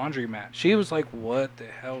inside the laundry mat. She was like, what the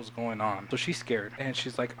hell's going on? So she's scared. And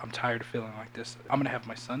she's like, I'm tired of feeling like this. I'm going to have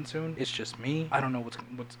my son soon. It's just me. I don't know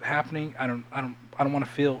what's happening. I don't want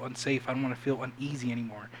to feel unsafe. I don't want to feel uneasy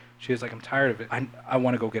anymore. She was like, I'm tired of it. I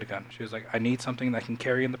want to go get a gun. She was like, I need something that I can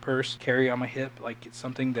carry in the purse, carry on my hip. Like, it's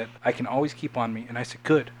something that I can always keep on me. And I said,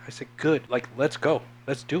 good. Like, let's go.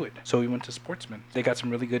 Let's do it. So we went to Sportsman. They got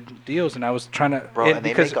some really good deals. And I was trying to... Bro, and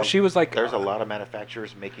because she was like... There's a lot of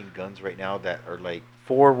manufacturers making guns right now that are like...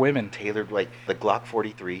 for women. Tailored, like the Glock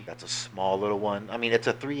 43. That's a small little one. I mean, it's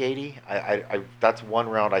a 380. I that's one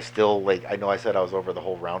round I still, like, I know I said I was over the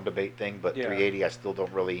whole round debate thing, but Yeah. 380 I still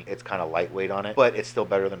don't really, it's kind of lightweight on it, but it's still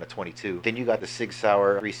better than a 22. Then you got the Sig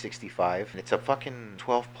Sauer 365, and it's a fucking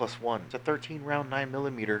 12 plus 1. It's a 13 round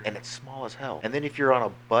 9mm, and it's small as hell. And then if you're on a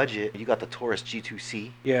budget, you got the Taurus G2C.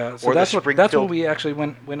 Yeah, so or that's the what we actually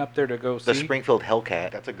went up there to go see. The Springfield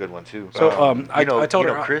Hellcat. That's a good one too. So I told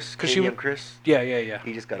her Chris, because she Chris. Yeah.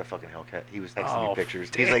 He just got a fucking Hellcat. He was texting me Oh, pictures.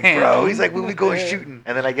 He's like, damn. bro, he's like, when we going shooting?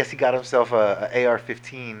 And then I guess he got himself a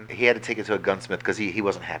AR-15. He had to take it to a gunsmith because he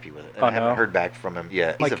wasn't happy with it. And Oh, I haven't no. heard back from him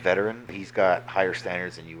yet. He's Like- a veteran. He's got higher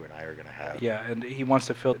standards than you and I are gonna have. Yeah, and he wants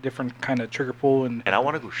to feel a different kind of trigger pull and And I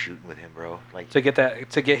want to go shooting with him, bro. Like to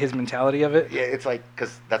get his mentality of it. yeah, it's like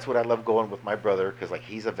because that's what I love going with my brother because like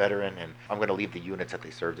he's a veteran and I'm gonna leave the units that they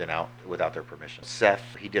served in out without their permission. Seth,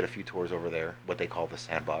 he did a few tours over there, what they call the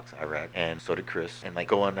sandbox, Iraq, and so did Chris. And like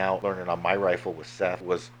going out learning on my rifle with Seth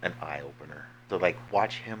was an eye opener. So like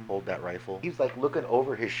watch him hold that rifle. He's like looking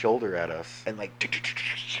over his shoulder at us and like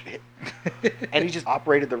and he just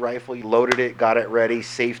operated the rifle. He loaded it, got it ready,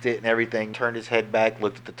 safed it and everything. Turned his head back,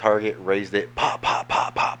 looked at the target, raised it, pop, pop,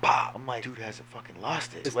 pop, pop, pop. I'm like, dude hasn't fucking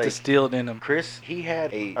lost it. It's Like, distilled in him. Chris, he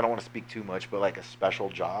had I don't want to speak too much, but like a special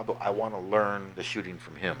job. I want to learn the shooting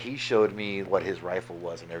from him. He showed me what his rifle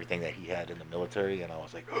was and everything that he had in the military, and I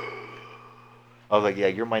was like, yeah,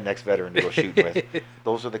 you're my next veteran to go shooting with.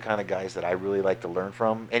 Those are the kind of guys that I really like to learn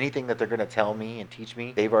from. Anything that they're going to tell me and teach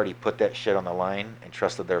me, they've already put that shit on the line and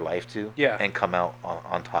trusted their life to. Yeah. And come out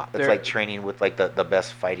on top. It's They're- like training with like the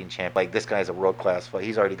best fighting champ. Like this guy's a world-class fighter.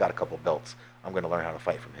 He's already got a couple belts. I'm going to learn how to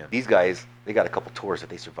fight from him. These guys, they got a couple tours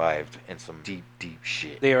that they survived and some deep, deep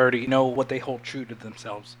shit. They already know what they hold true to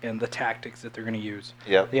themselves and the tactics that they're going to use.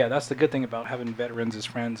 Yep. Yeah, that's the good thing about having veterans as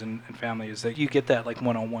friends and family is that you get that like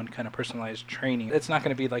one-on-one kind of personalized training. It's not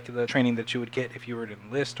going to be like the training that you would get if you were to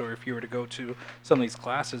enlist or if you were to go to some of these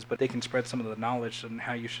classes, but they can spread some of the knowledge on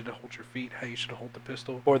how you should hold your feet, how you should hold the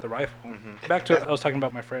pistol or the rifle. Mhm. Back to I was talking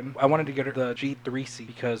about my friend. I wanted to get her the G3C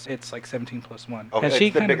because it's like 17+1. Okay, and it's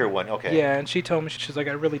the kinda- bigger one. Okay. Yeah, and she told me, she's like,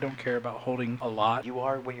 I really don't care about holding a lot. You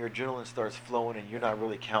are when your adrenaline starts flowing and you're not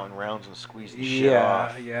really counting rounds and squeezing shit Yeah,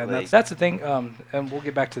 off. yeah, and Like, that's the thing, and we'll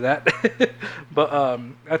get back to that. But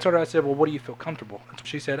I told her, I said, well, what do you feel comfortable?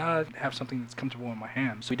 She said, I have something that's comfortable in my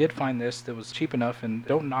hand. So we did find this that was cheap enough, and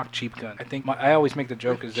don't knock cheap gun. I think I always make the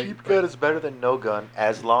joke is that cheap gun is better than no gun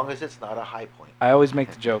as long as it's not a high point. I always make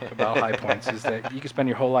the joke about high points is that you can spend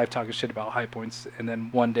your whole life talking shit about high points, and then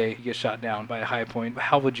one day you get shot down by a high point.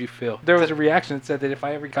 How would you feel? There was a reaction that said that if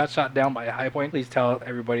I ever got shot down by a high point, please tell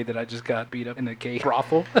everybody that I just got beat up in a gay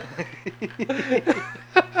brothel.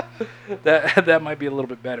 that might be a little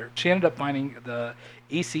bit better. She ended up finding the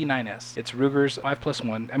EC9S. It's Ruger's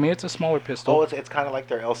 5+1. I mean, it's a smaller pistol. Oh, it's kind of like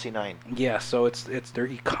their LC9. Yeah, so it's their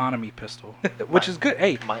economy pistol, which is good.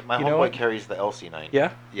 Hey, My you know homeboy what? carries the LC9.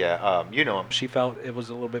 Yeah. Yeah, you know him. She felt it was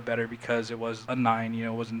a little bit better because it was a 9. You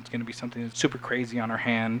know, it wasn't going to be something super crazy on her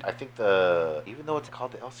hand. I think even though it's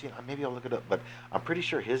called the LC9, maybe I'll look it up, but I'm pretty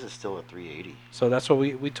sure his is still a 380. So that's what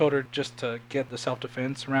we told her, just to get the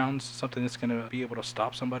self-defense rounds, something that's going to be able to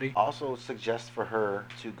stop somebody. Also suggest for her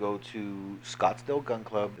to go to Scottsdale Gun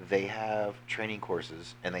Club. They have training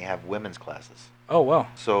courses and they have women's classes. Oh, wow.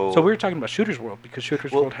 So we were talking about Shooter's World because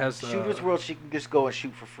Shooter's World has... Shooter's World, she can just go and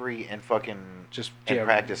shoot for free and fucking just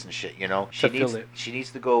practice and shit, you know? to feel it. She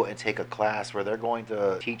needs to go and take a class where they're going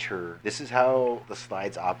to teach her, this is how the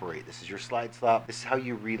slides operate. This is your slide stop. This is how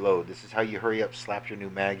you reload. This is how you hurry up, slap your new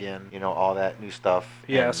mag in, you know, all that new stuff.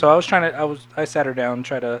 Yeah, And so I sat her down,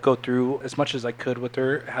 try to go through as much as I could with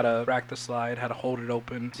her, how to rack the slide, how to hold it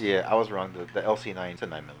open. yeah, I was wrong. The LC9 is a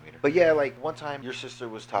 9mm. But yeah, like one time your sister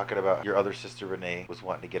was talking about your other sister Renee was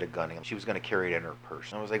wanting to get a gun and she was going to carry it in her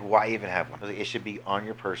purse. And I was like, why even have one? I was like, it should be on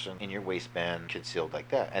your person, in your waistband, concealed like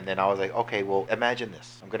that. And then I was like, okay, well, imagine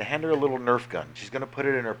this. I'm going to hand her a little Nerf gun. She's going to put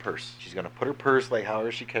it in her purse. She's going to put her purse like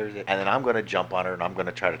however she carries it. And then I'm going to jump on her and I'm going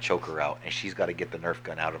to try to choke her out. And she's got to get the Nerf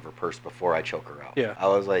gun out of her purse before I choke her out. Yeah. I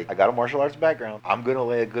was like, I got a martial arts background. I'm going to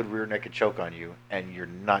lay a good rear naked choke on you and you're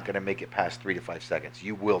not going to make it past 3 to 5 seconds.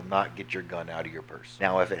 You will not get your gun out of your purse.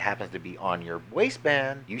 Now, if it happens to be on your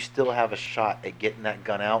waistband, you still have a shot at getting that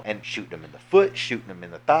gun out and shooting them in the foot, shooting them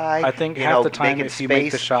in the thigh. I think you half know, the time making if you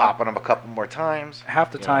make the space, shot- popping them a couple more times.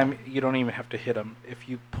 Half the you time, know. you don't even have to hit them. If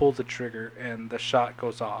you pull the trigger and the shot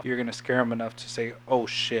goes off, you're going to scare them enough to say, oh,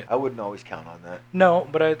 shit. I wouldn't always count on that. No,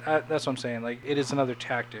 but I that's what I'm saying. Like, it is another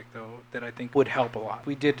tactic, though, that I think would help a lot.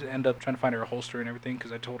 We did end up trying to find her a holster and everything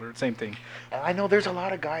because I told her the same thing. And I know there's a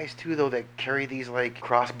lot of guys too though that carry these like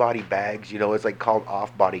crossbody bags, you know, it's like called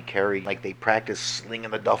off-body carry. Like they practice slinging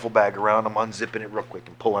the duffel bag around them, unzipping it real quick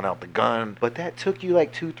and pulling out the gun. But that took you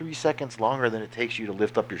like 2-3 seconds longer than it takes you to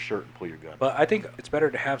lift up your shirt and pull your gun. But I think it's better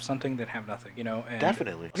to have something than have nothing, you know? And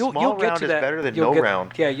Definitely. You'll Small get round to is that- better than you'll no get-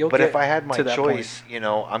 round. Yeah, you'll But get if I had my to that choice, point. you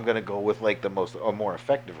know, I'm gonna go with like a more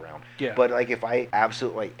effective round. Yeah. But like if I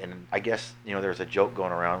absolutely, and I guess, you know, there's a joke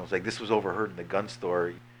going around. It was like this was overheard in the gun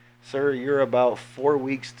store. Sir, you're about 4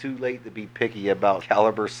 weeks too late to be picky about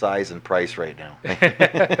caliber, size, and price right now.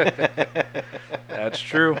 That's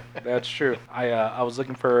true. That's true. I was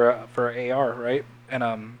looking for AR, right?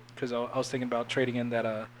 And because I was thinking about trading in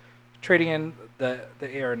the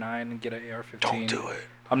AR-9 and get an Don't AR-15. do it.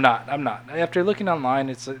 I'm not. I'm not. After looking online,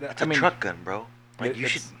 That's I a mean, truck gun, bro. Like you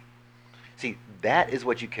should it's see. That is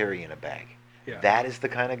what you carry in a bag. yeah. That is the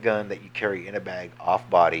kind of gun that you carry in a bag, off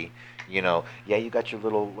body. Yeah, you got your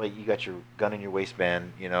little like you got your gun in your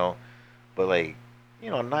waistband. But like,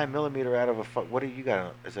 9 millimeter out of what do you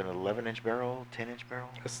got? Is it an 11-inch barrel, 10-inch barrel?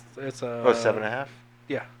 It's Oh, 7.5,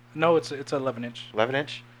 yeah. No, it's 11 inch.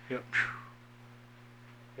 11-inch. Yep.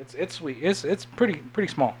 It's sweet. It's pretty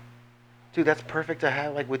small. Dude, that's perfect to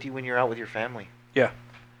have like with you when you're out with your family. Yeah.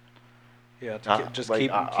 Yeah. Just Like keep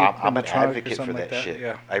in I'm the an trunk or advocate for something like that that. shit.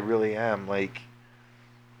 Yeah. I really am. Like,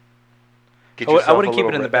 get I yourself a wouldn't keep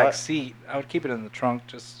little it in the red back dot. seat. I would keep it in the trunk,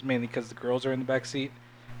 just mainly because the girls are in the back seat,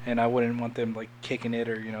 and I wouldn't want them like kicking it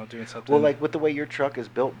or doing something. Well, like with the way your truck is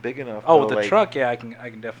built, big enough Oh, though. with the Like truck, yeah, I can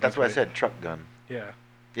definitely that's what I put it. said, truck gun. Yeah.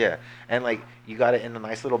 Yeah, and like you got it in a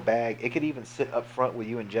nice little bag. It could even sit up front with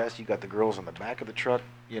you and Jess. You got the girls on the back of the truck.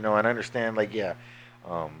 And I understand, like, yeah,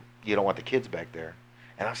 you don't want the kids back there.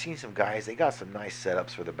 And I've seen some guys. They got some nice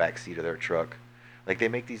setups for the back seat of their truck. Like they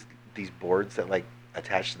make these boards that like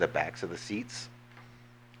attach to the backs of the seats,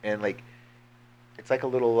 and like it's like a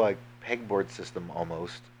little like pegboard system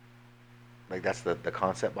almost. Like that's the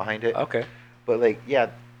concept behind it. Okay. But like, yeah,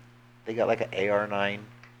 they got like an AR-9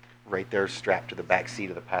 right there strapped to the back seat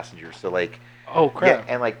of the passenger. So like, Oh yeah, crap.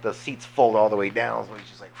 and like the seats fold all the way down, so he's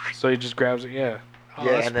just like, So he just grabs it. Yeah. Oh,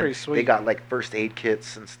 yeah, that's and then pretty they sweet. got like first aid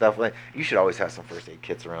kits and stuff. Like you should always have some first aid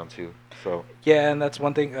kits around too. So Yeah, and that's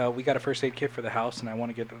one thing. We got a first aid kit for the house, and I want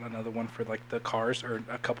to get another one for like the cars, or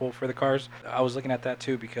a couple for the cars. I was looking at that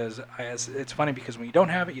too because it's funny because when you don't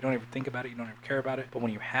have it, you don't ever think about it, you don't ever care about it. But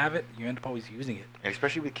when you have it, you end up always using it. and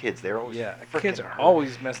especially with kids, they're always Yeah, kids freaking are hurt.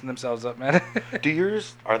 always messing themselves up, man. Do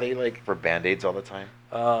yours are they like for band-aids all the time?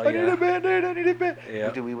 Oh I need a yeah, band-aid. I need a band.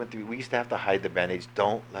 yeah. We went through. We used to have to hide the band-aids.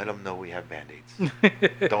 Don't let them know we have band-aids.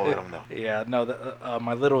 Don't let them know. Yeah, no,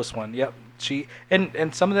 my littlest one. Yep, she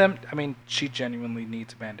and some of them. I mean, she genuinely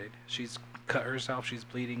needs a band-aid. She's cut herself. She's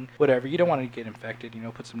bleeding. Whatever. You don't want to get infected.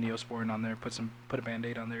 Put some Neosporin on there. Put a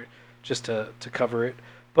band-aid on there, just to cover it.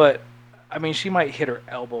 But I mean, she might hit her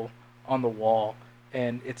elbow on the wall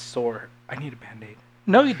and it's sore. I need a band-aid.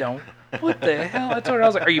 No, you don't. What the hell? I told her, I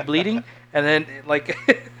was like, "Are you bleeding?" And then like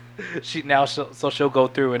she'll go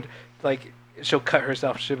through and like she'll cut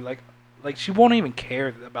herself. She'll be like she won't even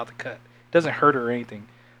care about the cut. It doesn't hurt her or anything.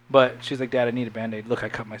 But she's like, "Dad, I need a band-aid. Look, I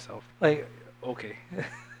cut myself." Like, okay.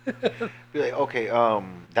 Be like, okay,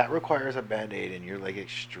 that requires a band-aid, and you're like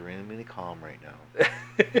extremely calm right now.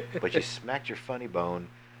 But you smacked your funny bone,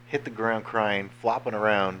 hit the ground crying, flopping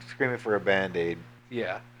around, screaming for a band-aid.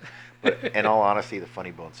 Yeah. But in all honesty, the funny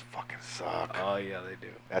bones fucking suck. Oh yeah, they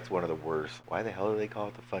do. That's one of the worst. Why the hell do they call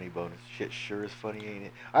it the funny bone? Shit sure is funny, ain't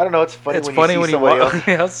it? I don't know. It's funny It's when funny you when see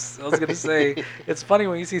somebody else. I was gonna say it's funny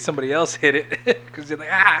when you see somebody else hit it because you're like,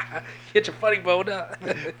 hit your funny bone.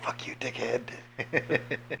 Fuck you, dickhead.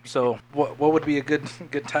 So what would be a good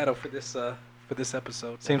title for this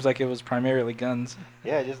episode? Seems like it was primarily guns.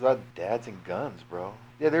 Yeah, just about dads and guns, bro.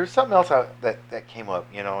 Yeah, there's something else that came up,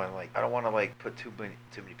 and like I don't want to like put too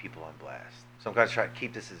many people on blast. So I'm gonna try to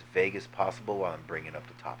keep this as vague as possible while I'm bringing up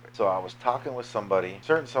the topic. So I was talking with somebody at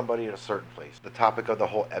a certain place. The topic of the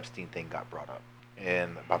whole Epstein thing got brought up,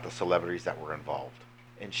 and about the celebrities that were involved.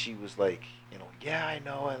 And she was like, yeah, I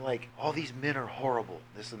know, and like all these men are horrible,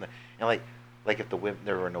 this and that, and like if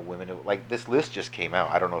there were no women, like this list just came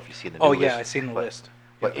out. I don't know if you've seen the new Oh list. yeah, I seen the but, list.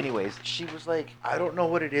 But Yep. anyways, she was like, I don't know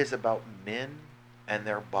what it is about men and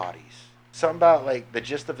their bodies. Something about like the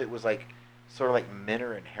gist of it was like sort of like men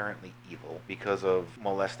are inherently evil because of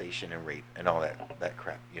molestation and rape and all that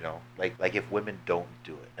crap, like if women don't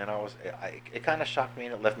do it. And it kind of shocked me,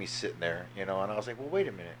 and it left me sitting there, and I was like, well, wait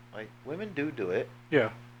a minute, like women do it. Yeah.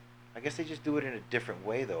 I guess they just do it in a different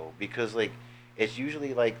way though, because like it's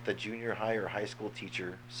usually like the junior high or high school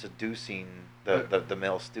teacher seducing the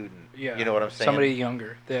male student. Yeah. You know what I'm saying? Somebody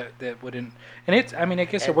younger that wouldn't. And it's. I mean, I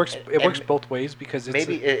guess it works. And- It works and both ways because it's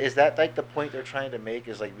maybe is that like the point they're trying to make,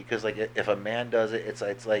 is like because like if a man does it,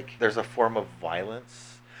 it's like there's a form of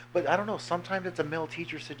violence. But I don't know. Sometimes it's a male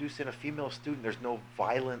teacher seducing a female student. There's no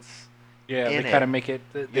violence. yeah. They in kind of it, make it.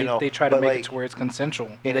 They try to but, make like, it to where it's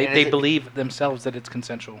consensual. and They is it- believe themselves that it's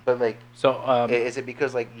consensual. But like, So is it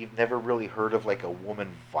because like you've never really heard of like a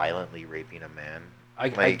woman violently raping a man? I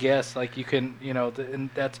Like, guess like you can and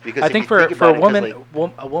that's Because I if think you for think for about a it, 'cause, woman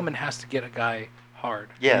like- a woman has to get a guy hard.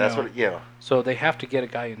 Yeah, that's what. Yeah. So they have to get a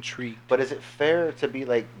guy intrigued. But is it fair to be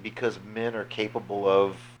like because men are capable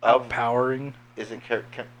of? Outpowering. Is it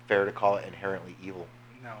fair to call it inherently evil?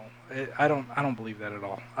 No, I don't. I don't believe that at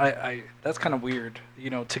all. That's kind of weird,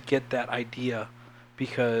 to get that idea,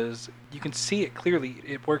 because you can see it clearly.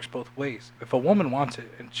 It works both ways. If a woman wants it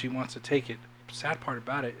and she wants to take it, sad part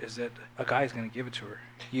about it is that a guy's gonna give it to her.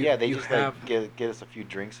 Yeah, they You just have like get us a few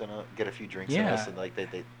drinks and get a few drinks in us, yeah and like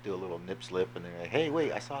they do a little nip slip, and they're like, "Hey,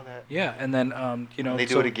 wait, I saw that," yeah, and then and they do it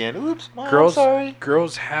so again. Oops, mom, girls sorry.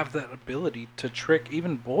 girls have that ability to trick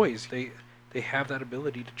even boys. They have that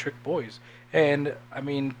ability to trick boys, and I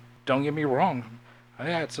mean, don't get me wrong, I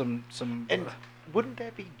had some And wouldn't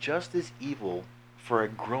that be just as evil for a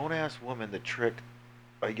grown ass woman to trick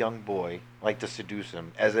a young boy, like to seduce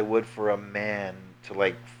him, as it would for a man to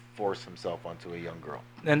like force himself onto a young girl?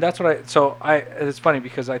 and that's what I it's funny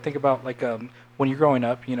because I think about like when you're growing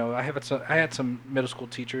up, I had some middle school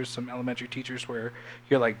teachers, some elementary teachers where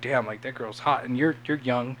you're like, damn, like that girl's hot, and you're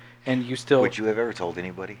young and you still Would you have ever told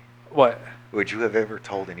anybody? what Would you have ever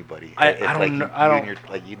told anybody I if like don't know, I you and don't, your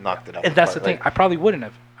like you knocked it out and the that's the park? thing. Like I probably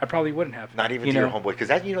wouldn't have, not even you to your know. homeboy, because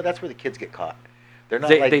that's where the kids get caught. They're not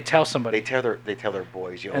They like tell somebody, they tell their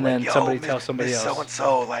boys, and like then yo, somebody tells somebody Miss so else. and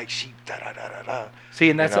so, like she da da da da da, See,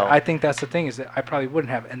 and you that's know. I think that's the thing is that I probably wouldn't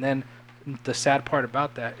have. And then the sad part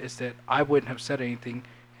about that is that I wouldn't have said anything, and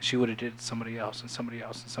she would have did somebody else and somebody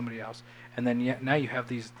else and somebody else. And then now you have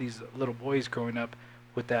these little boys growing up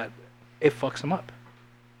with that. It fucks them up.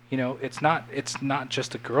 It's not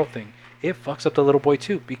just a girl thing. It fucks up the little boy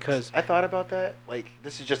too because I thought about that. Like,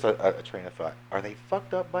 this is just a train of thought. Are they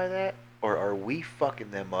fucked up by that, or are we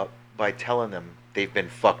fucking them up by telling them they've been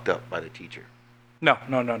fucked up by the teacher? no,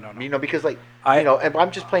 no, no, no, no. Because like, I and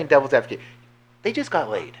I'm just playing devil's advocate. They just got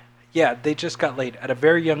laid. Yeah, they just got laid at a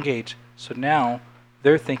very young age. So now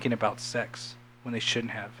they're thinking about sex when they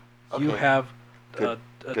shouldn't have. You Okay, have good,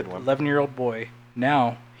 a good one. 11-year-old boy.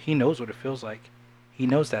 Now he knows what it feels like. He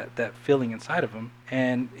knows that feeling inside of him,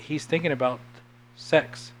 and he's thinking about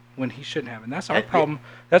sex when he shouldn't have. And that's our And, problem.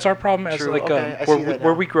 That's our problem as true. like Okay, I where see that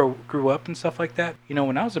where now. we grew up and stuff like that.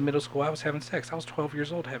 When I was in middle school, I was having sex. I was 12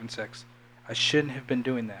 years old having sex. I shouldn't have been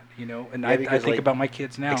doing that. And Yeah, I because think like, about my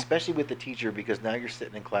kids now. especially with the teacher, because now you're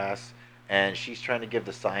sitting in class and she's trying to give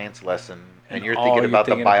the science lesson, and And you're all thinking you're about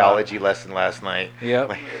the thinking about biology lesson last night. Yep.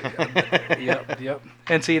 Like, Yep.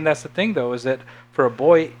 And see, and that's the thing though, is that for a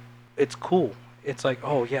boy, it's cool. It's like,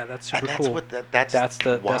 oh yeah, that's and super that's cool. what that's That's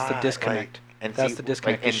the why, like, disconnect. and That's see, the like,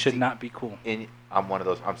 disconnect. It and should see, not be cool. and I'm one of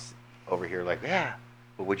those. Over here like, yeah,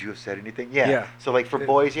 but would you have said anything? Yeah. Yeah. So like for It-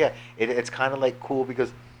 boys, yeah, it's kind of like cool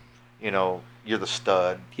because you're the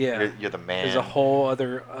stud. yeah. You're the man. There's a whole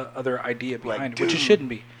other idea like, behind it, dude, which it shouldn't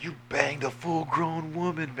be. you banged a full grown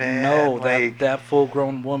woman, man. No, Like, that full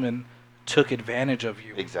grown woman took advantage of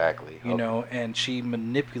you. exactly. And she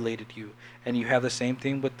manipulated you. And you have the same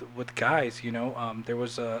thing with guys. There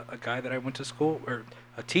was a guy that I went to school, or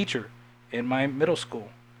a teacher in my middle school,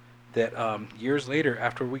 that years later,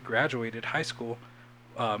 after we graduated high school,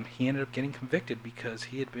 he ended up getting convicted because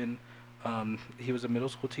he was a middle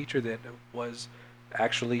school teacher that was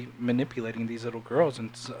actually manipulating these little girls, and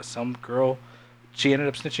some girl, she ended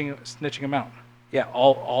up snitching him out. Yeah,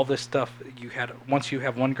 all this stuff you had. Once you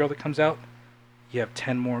have one girl that comes out, you have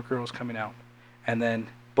 10 more girls coming out, and then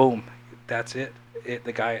boom, that's it.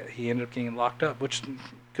 The guy, he ended up getting locked up, which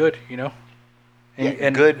good, Yeah,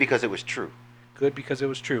 good because it was true. good because it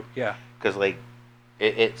was true. Yeah, Because like,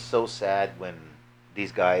 it's so sad when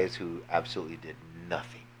these guys who absolutely did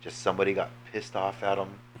nothing, just somebody got pissed off at them,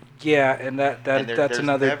 yeah, and and that's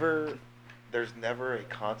another. there's never a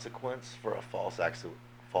consequence for a false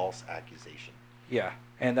accusation. Yeah,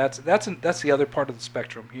 and that's the other part of the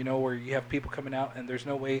spectrum, where you have people coming out and there's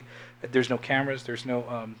no way, there's no cameras, there's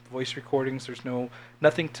no voice recordings, there's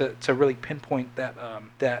nothing to really pinpoint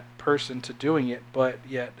that person to doing it, but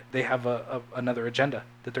yet they have another agenda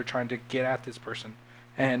that they're trying to get at this person,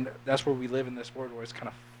 and that's where we live in this world where it's kind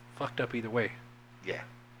of fucked up either way. Yeah,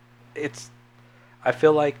 It's, I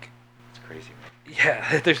feel like, it's crazy, man.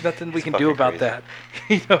 yeah, there's nothing we It's can do fucking about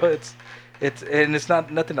crazy. that. It's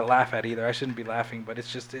not nothing to laugh at either. I shouldn't be laughing, but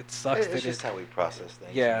it's just, it sucks It's that just how we process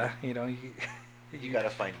things. yeah, You gotta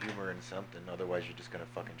find humor in something, otherwise you're just gonna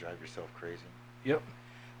fucking drive yourself crazy. Yep.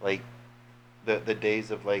 Like, the days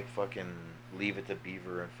of like fucking Leave It to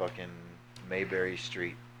Beaver and fucking Mayberry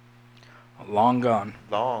Street, Long gone.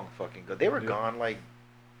 long fucking go. They were Yeah. gone like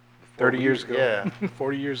 30 years ago. Yeah,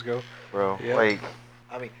 40 years ago. bro. Yeah. Like,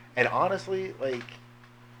 I mean, and honestly, like,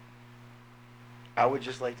 I would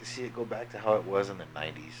just like to see it go back to how it was in the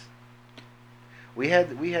 '90s. We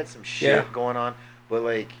had some shit Yeah. going on, but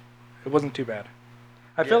like, It wasn't too bad.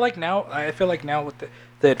 I feel like now with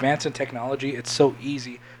the advance in technology, it's so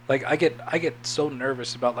easy. Like I get so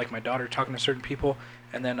nervous about like my daughter talking to certain people,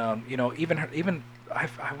 and then even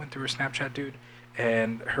I went through her Snapchat, dude,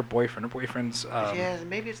 and her boyfriend's Yeah,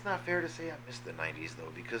 maybe it's not fair to say I miss the '90s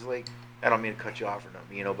though, because like I don't mean to cut you off or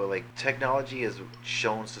nothing, but like technology has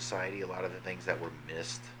shown society a lot of the things that were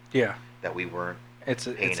missed, yeah, that we weren't paying it's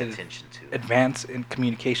a attention to. advance in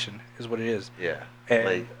communication is what it is. Yeah, like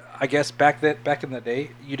And I guess back in the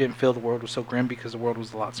day, you didn't feel the world was so grim because the world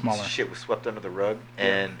was a lot smaller. shit was swept under the rug, Yep.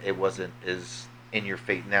 and it wasn't as in your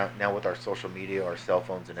face. Now with our social media, our cell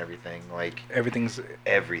phones, and everything, like Everything's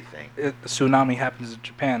everything, a tsunami happens in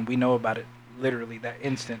Japan. We know about it literally that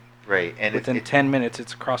instant. right? And Within 10 minutes,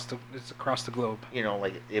 it's across the globe.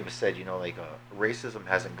 like it was said, like racism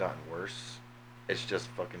hasn't gotten worse. It's just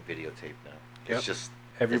fucking videotape now. Yep. It's just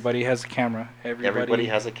Everybody has a camera. everybody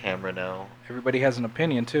has a camera now. Everybody has an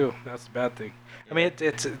opinion too. That's the bad thing. I mean, Yeah.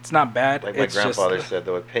 it's not bad. Like my It's grandfather just said,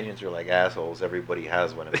 though, opinions are like assholes. Everybody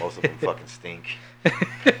has one, and most of them fucking stink.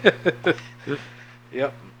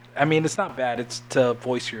 Yep. I mean, it's not bad. It's to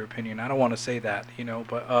voice your opinion. I don't want to say that,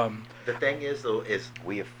 but The thing is, though, is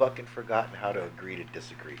we have fucking forgotten how to agree to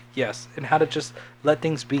disagree. yes, and how to just let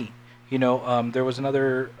things be. There was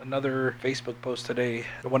another Facebook post today.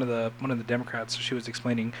 One of the Democrats, she was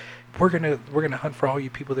explaining, we're gonna hunt for all you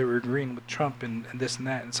people that were agreeing with Trump and this and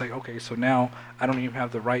that. And it's like, okay, so now I don't even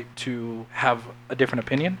have the right to have a different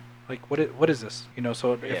opinion. Like, what is this?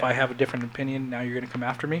 So if Yeah. I have a different opinion, now you're gonna come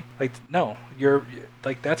after me? Like, no, you're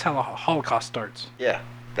like that's how the Holocaust starts. Yeah,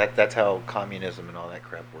 that's how communism and all that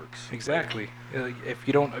crap works. Exactly. If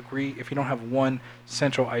you don't agree, if you don't have one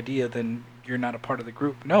central idea, then you're not a part of the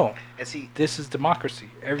group. No, And see, this is democracy.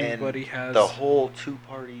 Everybody and has the whole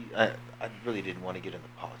two-party. I really didn't want to get into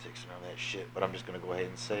politics and all that shit, but I'm just gonna go ahead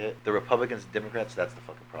and say it. The Republicans, Democrats, that's the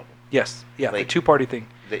fucking problem. Yes, yeah, Like- the two-party thing.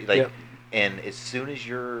 They, Yep. and as soon as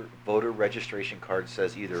your voter registration card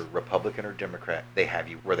says either Republican or Democrat, they have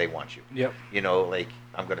you where they want you. Yep. Like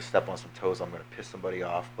I'm gonna step on some toes. I'm gonna piss somebody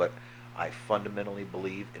off, but I fundamentally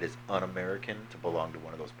believe it is un-American to belong to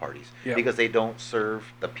one of those parties Yep. because they don't serve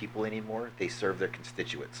the people anymore. They serve their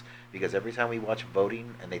constituents. Because every time we watch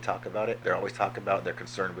voting and they talk about it, they're always talking about they're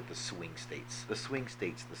concerned with the swing states, the swing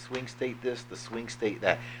states, the swing state this, the swing state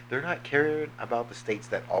that. They're not caring about the states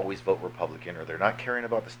that always vote Republican, or they're not caring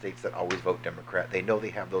about the states that always vote Democrat. They know they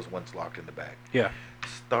have those ones locked in the bag. Yeah.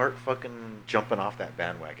 Start fucking jumping off that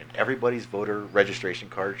bandwagon. Everybody's voter registration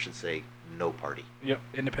card should say no party. Yep.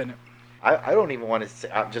 Independent. I don't even want to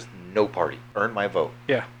say, I'm just no party. Earn my vote.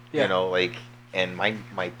 Yeah. Yeah. And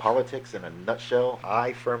my politics in a nutshell,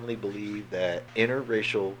 I firmly believe that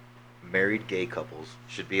interracial married gay couples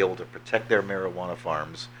should be able to protect their marijuana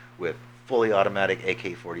farms with fully automatic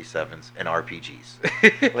AK-47s and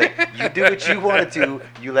RPGs. Like, you do what you want to do.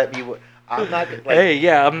 You let me. I'm not. Like, hey,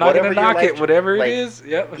 yeah, I'm not whatever gonna your knock it. life- Whatever like, it is.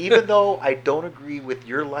 Yep. Even though I don't agree with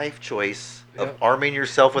your life choice of Yep. arming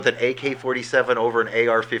yourself with an AK-47 over an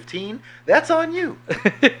AR-15, that's on you.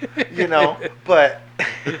 But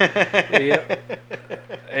Yep.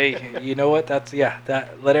 Hey, you know what? That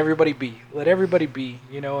let everybody be. Let everybody be.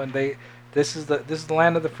 And this is the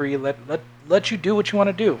land of the free. Let you do what you want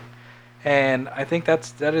to do. And I think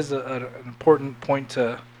that is an important point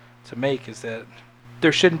to make, is that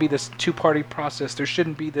there shouldn't be this two-party process. There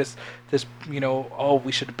shouldn't be this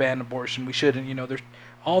we should ban abortion. We shouldn't. There's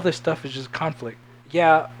all this stuff is just conflict.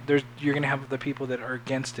 Yeah, you're gonna have the people that are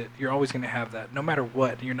against it. You're always gonna have that, no matter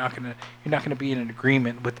what. You're not gonna be in an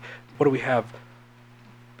agreement with, what do we have?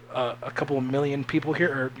 A couple of million people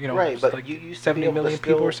here, or right, but like you used to be 70 able to million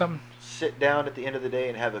people or still something. sit down at the end of the day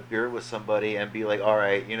and have a beer with somebody and be like, all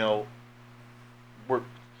right, we're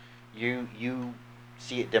you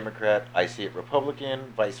see it Democrat, I see it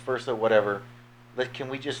Republican, vice versa, whatever. Can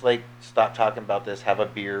we just stop talking about this, have a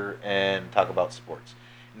beer, and talk about sports?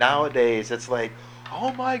 Nowadays, it's like,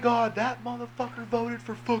 oh my God, that motherfucker voted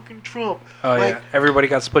for fucking Trump. Oh yeah, everybody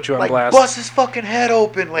got to put you on blast. Bust his fucking head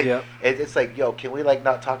open. Yep. It's like, yo, can we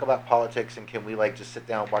not talk about politics, and can we just sit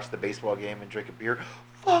down and watch the baseball game and drink a beer?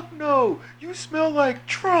 Fuck no, you smell like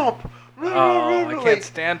Trump. Oh, I can't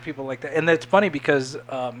stand people like that. And it's funny because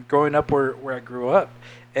growing up where I grew up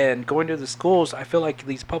and going to the schools, I feel like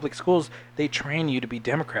these public schools, they train you to be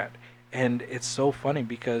Democrat. And it's so funny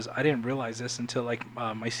because I didn't realize this until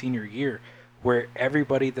my senior year, where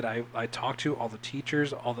everybody that I talked to, all the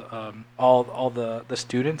teachers, all the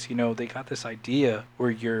students, they got this idea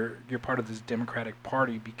where you're part of this Democratic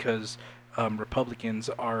Party because Republicans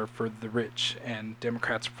are for the rich and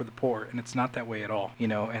Democrats for the poor, and it's not that way at all.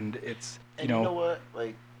 And it's And you know what?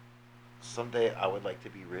 Someday I would like to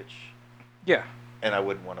be rich, yeah, and I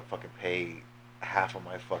wouldn't want to fucking pay half of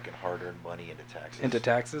my fucking hard-earned money into Into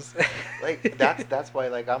taxes. taxes. Like that's why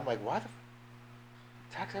like I'm like why the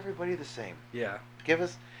tax everybody the same. Yeah. Give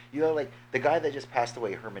us, like the guy that just passed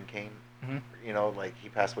away, Herman Cain. Hmm. Like he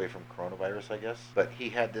passed away from coronavirus, I guess. But he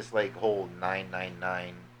had this like whole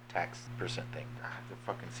 999 tax percent thing. I have to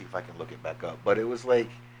fucking see if I can look it back up. But it was like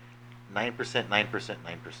 9%, 9%, 9%,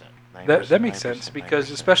 That 9%, makes sense 9%, because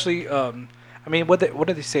 9%. especially I mean what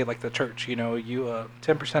do they say like the church, you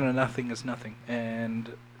 10% of nothing is nothing,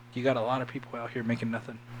 and you got a lot of people out here making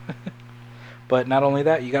nothing. But not only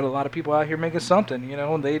that, you got a lot of people out here making something,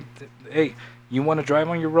 and hey, you want to drive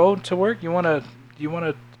on your road to work, you want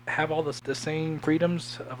to have all the same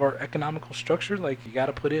freedoms of our economical structure, like you got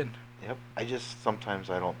to put in. Yep. I just sometimes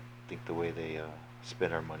I don't think the way they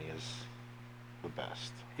spend our money is the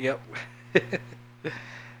best. Yep.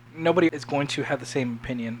 Nobody is going to have the same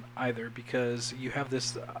opinion either because you have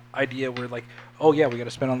this idea where like, oh yeah, we got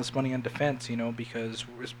to spend all this money on defense, because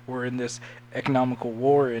we're in this economical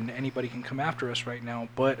war and anybody can come after us right now.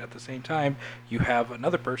 But at the same time, you have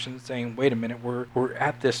another person saying, wait a minute, we're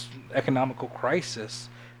at this economical crisis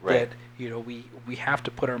Right. that we have to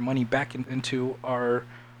put our money back into our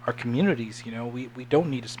communities. We don't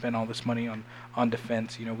need to spend all this money on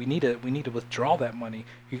defense. We need to withdraw that money.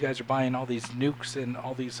 You guys are buying all these nukes and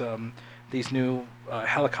all these new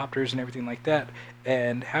helicopters and everything like that,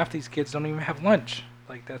 and half these kids don't even have lunch.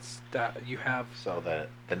 Like that you have. So the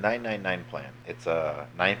 999 plan, it's a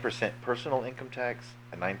 9% personal income tax,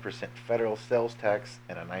 a 9% federal sales tax,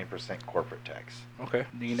 and a 9% corporate tax. Okay.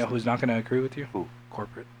 Do you know who's not going to agree with you? Who?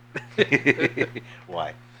 Corporate.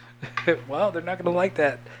 Why? Well, they're not going to like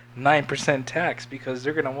that 9% tax because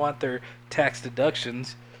they're going to want their tax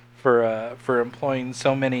deductions for employing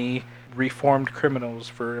so many reformed criminals,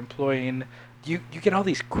 for employing you get all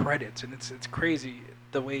these credits, and it's crazy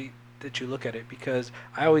the way that you look at it, because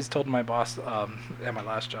I always told my boss at my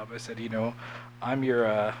last job, I said, I'm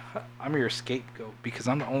your scapegoat because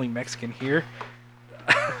I'm the only Mexican here.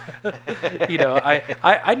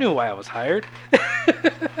 I knew why I was hired.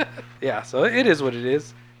 Yeah, so it is what it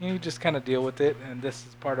is. You just kind of deal with it, and this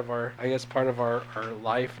is part of our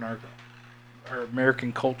life and our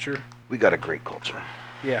American culture. We got a great culture.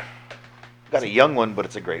 Yeah. Got a young one, but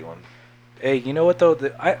it's a great one. Hey, you know what though?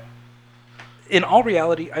 In all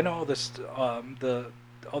reality, I know all this,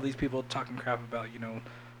 all these people talking crap about,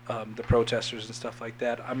 the protesters and stuff like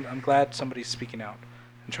that. I'm glad somebody's speaking out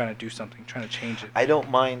and trying to do something, trying to change it. I don't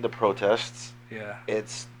mind the protests. Yeah.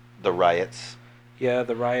 It's the riots. Yeah,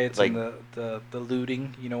 the riots Like- and the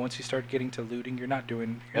looting. Once you start getting to looting, you're not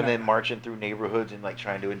doing. And then marching through neighborhoods and like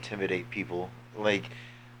trying to intimidate people. Like,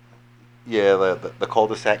 yeah, the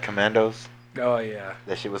cul-de-sac commandos. Oh yeah.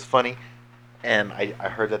 That shit was funny. And I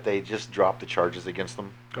heard that they just dropped the charges against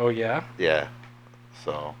them. Oh yeah. Yeah.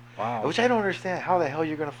 So. Wow. Which I don't understand. How the hell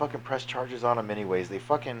you're gonna fucking press charges on them anyways? They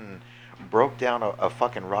fucking broke down a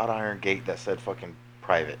fucking wrought iron gate that said fucking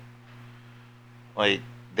private. Like,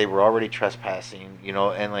 they were already trespassing,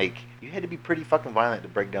 and like you had to be pretty fucking violent to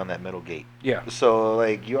break down that metal gate. Yeah. So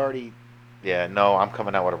like you already, yeah, no, I'm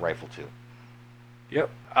coming out with a rifle too. Yep.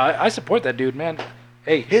 I support that dude, man.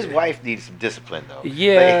 Hey. His wife needs some discipline though.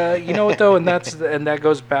 Yeah, you know what though, and that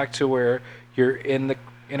goes back to where you're in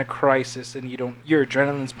a crisis and your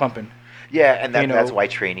adrenaline's pumping. Yeah, and that's know, why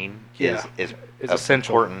training yeah, is is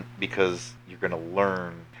essential. important, because you're gonna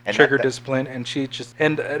learn and Trigger that- discipline, and she just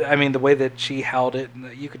I mean the way that she held it,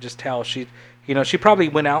 you could just tell she probably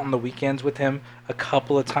went out on the weekends with him a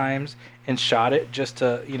couple of times and shot it just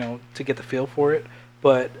to to get the feel for it,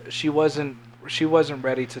 but she wasn't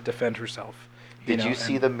ready to defend herself. Did you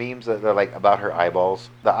see the memes that are like about her eyeballs?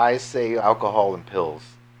 The eyes say alcohol and pills.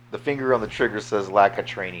 The finger on the trigger says lack of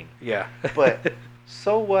training. Yeah. But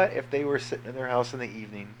so what if they were sitting in their house in the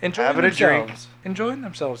evening, enjoying having a drink? Enjoying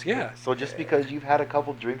themselves, yeah. So just because you've had a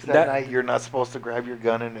couple drinks that That- night, you're not supposed to grab your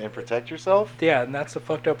gun and protect yourself? Yeah, and that's the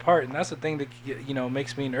fucked up part, and that's the thing that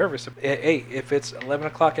makes me nervous. Hey, if it's 11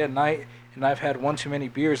 o'clock at night and I've had one too many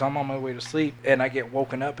beers, I'm on my way to sleep, and I get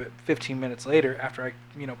woken up at 15 minutes later after I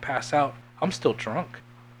pass out, I'm still drunk,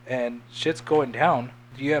 and shit's going down.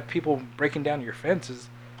 You have people breaking down your fences.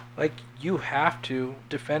 Like, you have to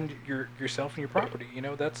defend yourself and your property.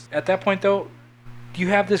 That's at that point though, you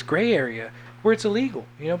have this gray area where it's illegal.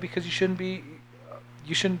 Because you shouldn't be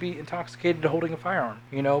intoxicated holding a firearm.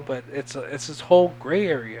 But it's this whole gray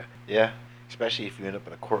area. Yeah, especially if you end up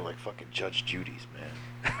in a court like fucking Judge Judy's,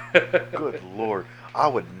 man. Good lord, I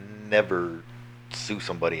would never sue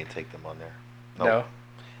somebody and take them on there. No.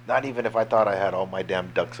 Not even if I thought I had all my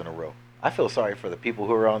damn ducks in a row. I feel sorry for the people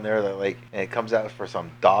who are on there that like, and it comes out for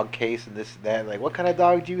some dog case and this and that. Like, what kind of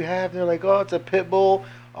dog do you have? And they're like, oh, it's a pit bull.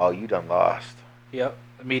 Oh, you done lost. Yep,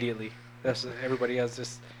 immediately. That's everybody has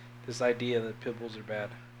this idea that pit bulls are bad.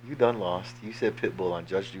 You done lost. You said pit bull on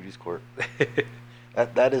Judge Judy's court.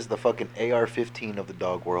 That is the fucking AR-15 of the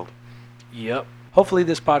dog world. Yep. Hopefully,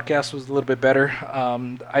 this podcast was a little bit better.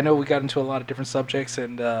 I know we got into a lot of different subjects,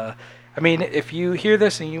 and I mean, if you hear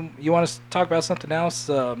this and you want us to talk about something else,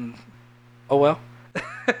 oh well.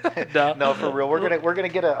 No. No, for real. We're gonna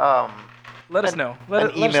get Let us an know. an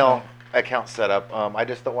Let us know. email account set up. I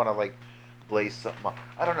just don't want to like blaze something up.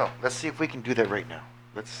 I don't know. Let's see if we can do that right now.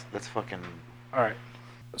 Let's fucking. All right.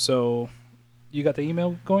 So, you got the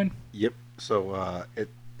email going? Yep. So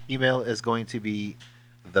email is going to be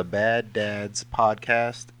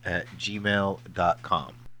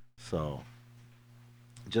thebaddadspodcast@gmail.com. So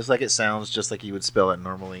just like it sounds, just like you would spell it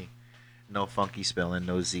normally. No funky spelling,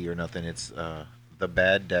 no Z or nothing. It's the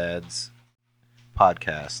Bad Dads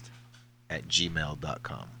Podcast at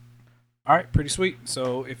gmail.com. All right, pretty sweet.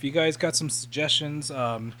 So if you guys got some suggestions,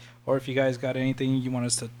 or if you guys got anything you want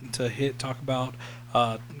us to talk about,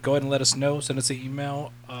 go ahead and let us know. Send us an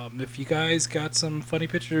email. If you guys got some funny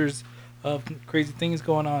pictures of crazy things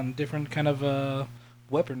going on, different kind of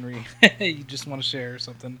weaponry you just want to share or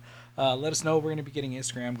something, let us know. We're going to be getting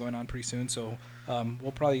Instagram going on pretty soon, so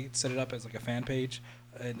we'll probably set it up as like a fan page,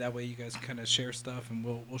 and that way you guys can kind of share stuff, and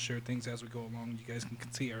we'll share things as we go along. You guys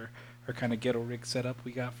can see our kind of ghetto rig setup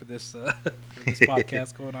we got for this for this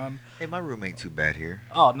podcast going on. Hey, my room ain't too bad here.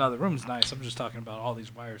 Oh no, the room's nice. I'm just talking about all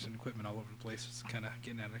these wires and equipment all over the place. It's kind of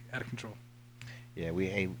getting out of control. Yeah,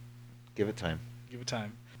 give it time. Give it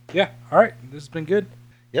time. Yeah. All right. This has been good.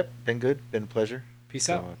 Yep, been good. Been a pleasure. Peace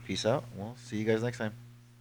So, out. peace out. We'll see you guys next time.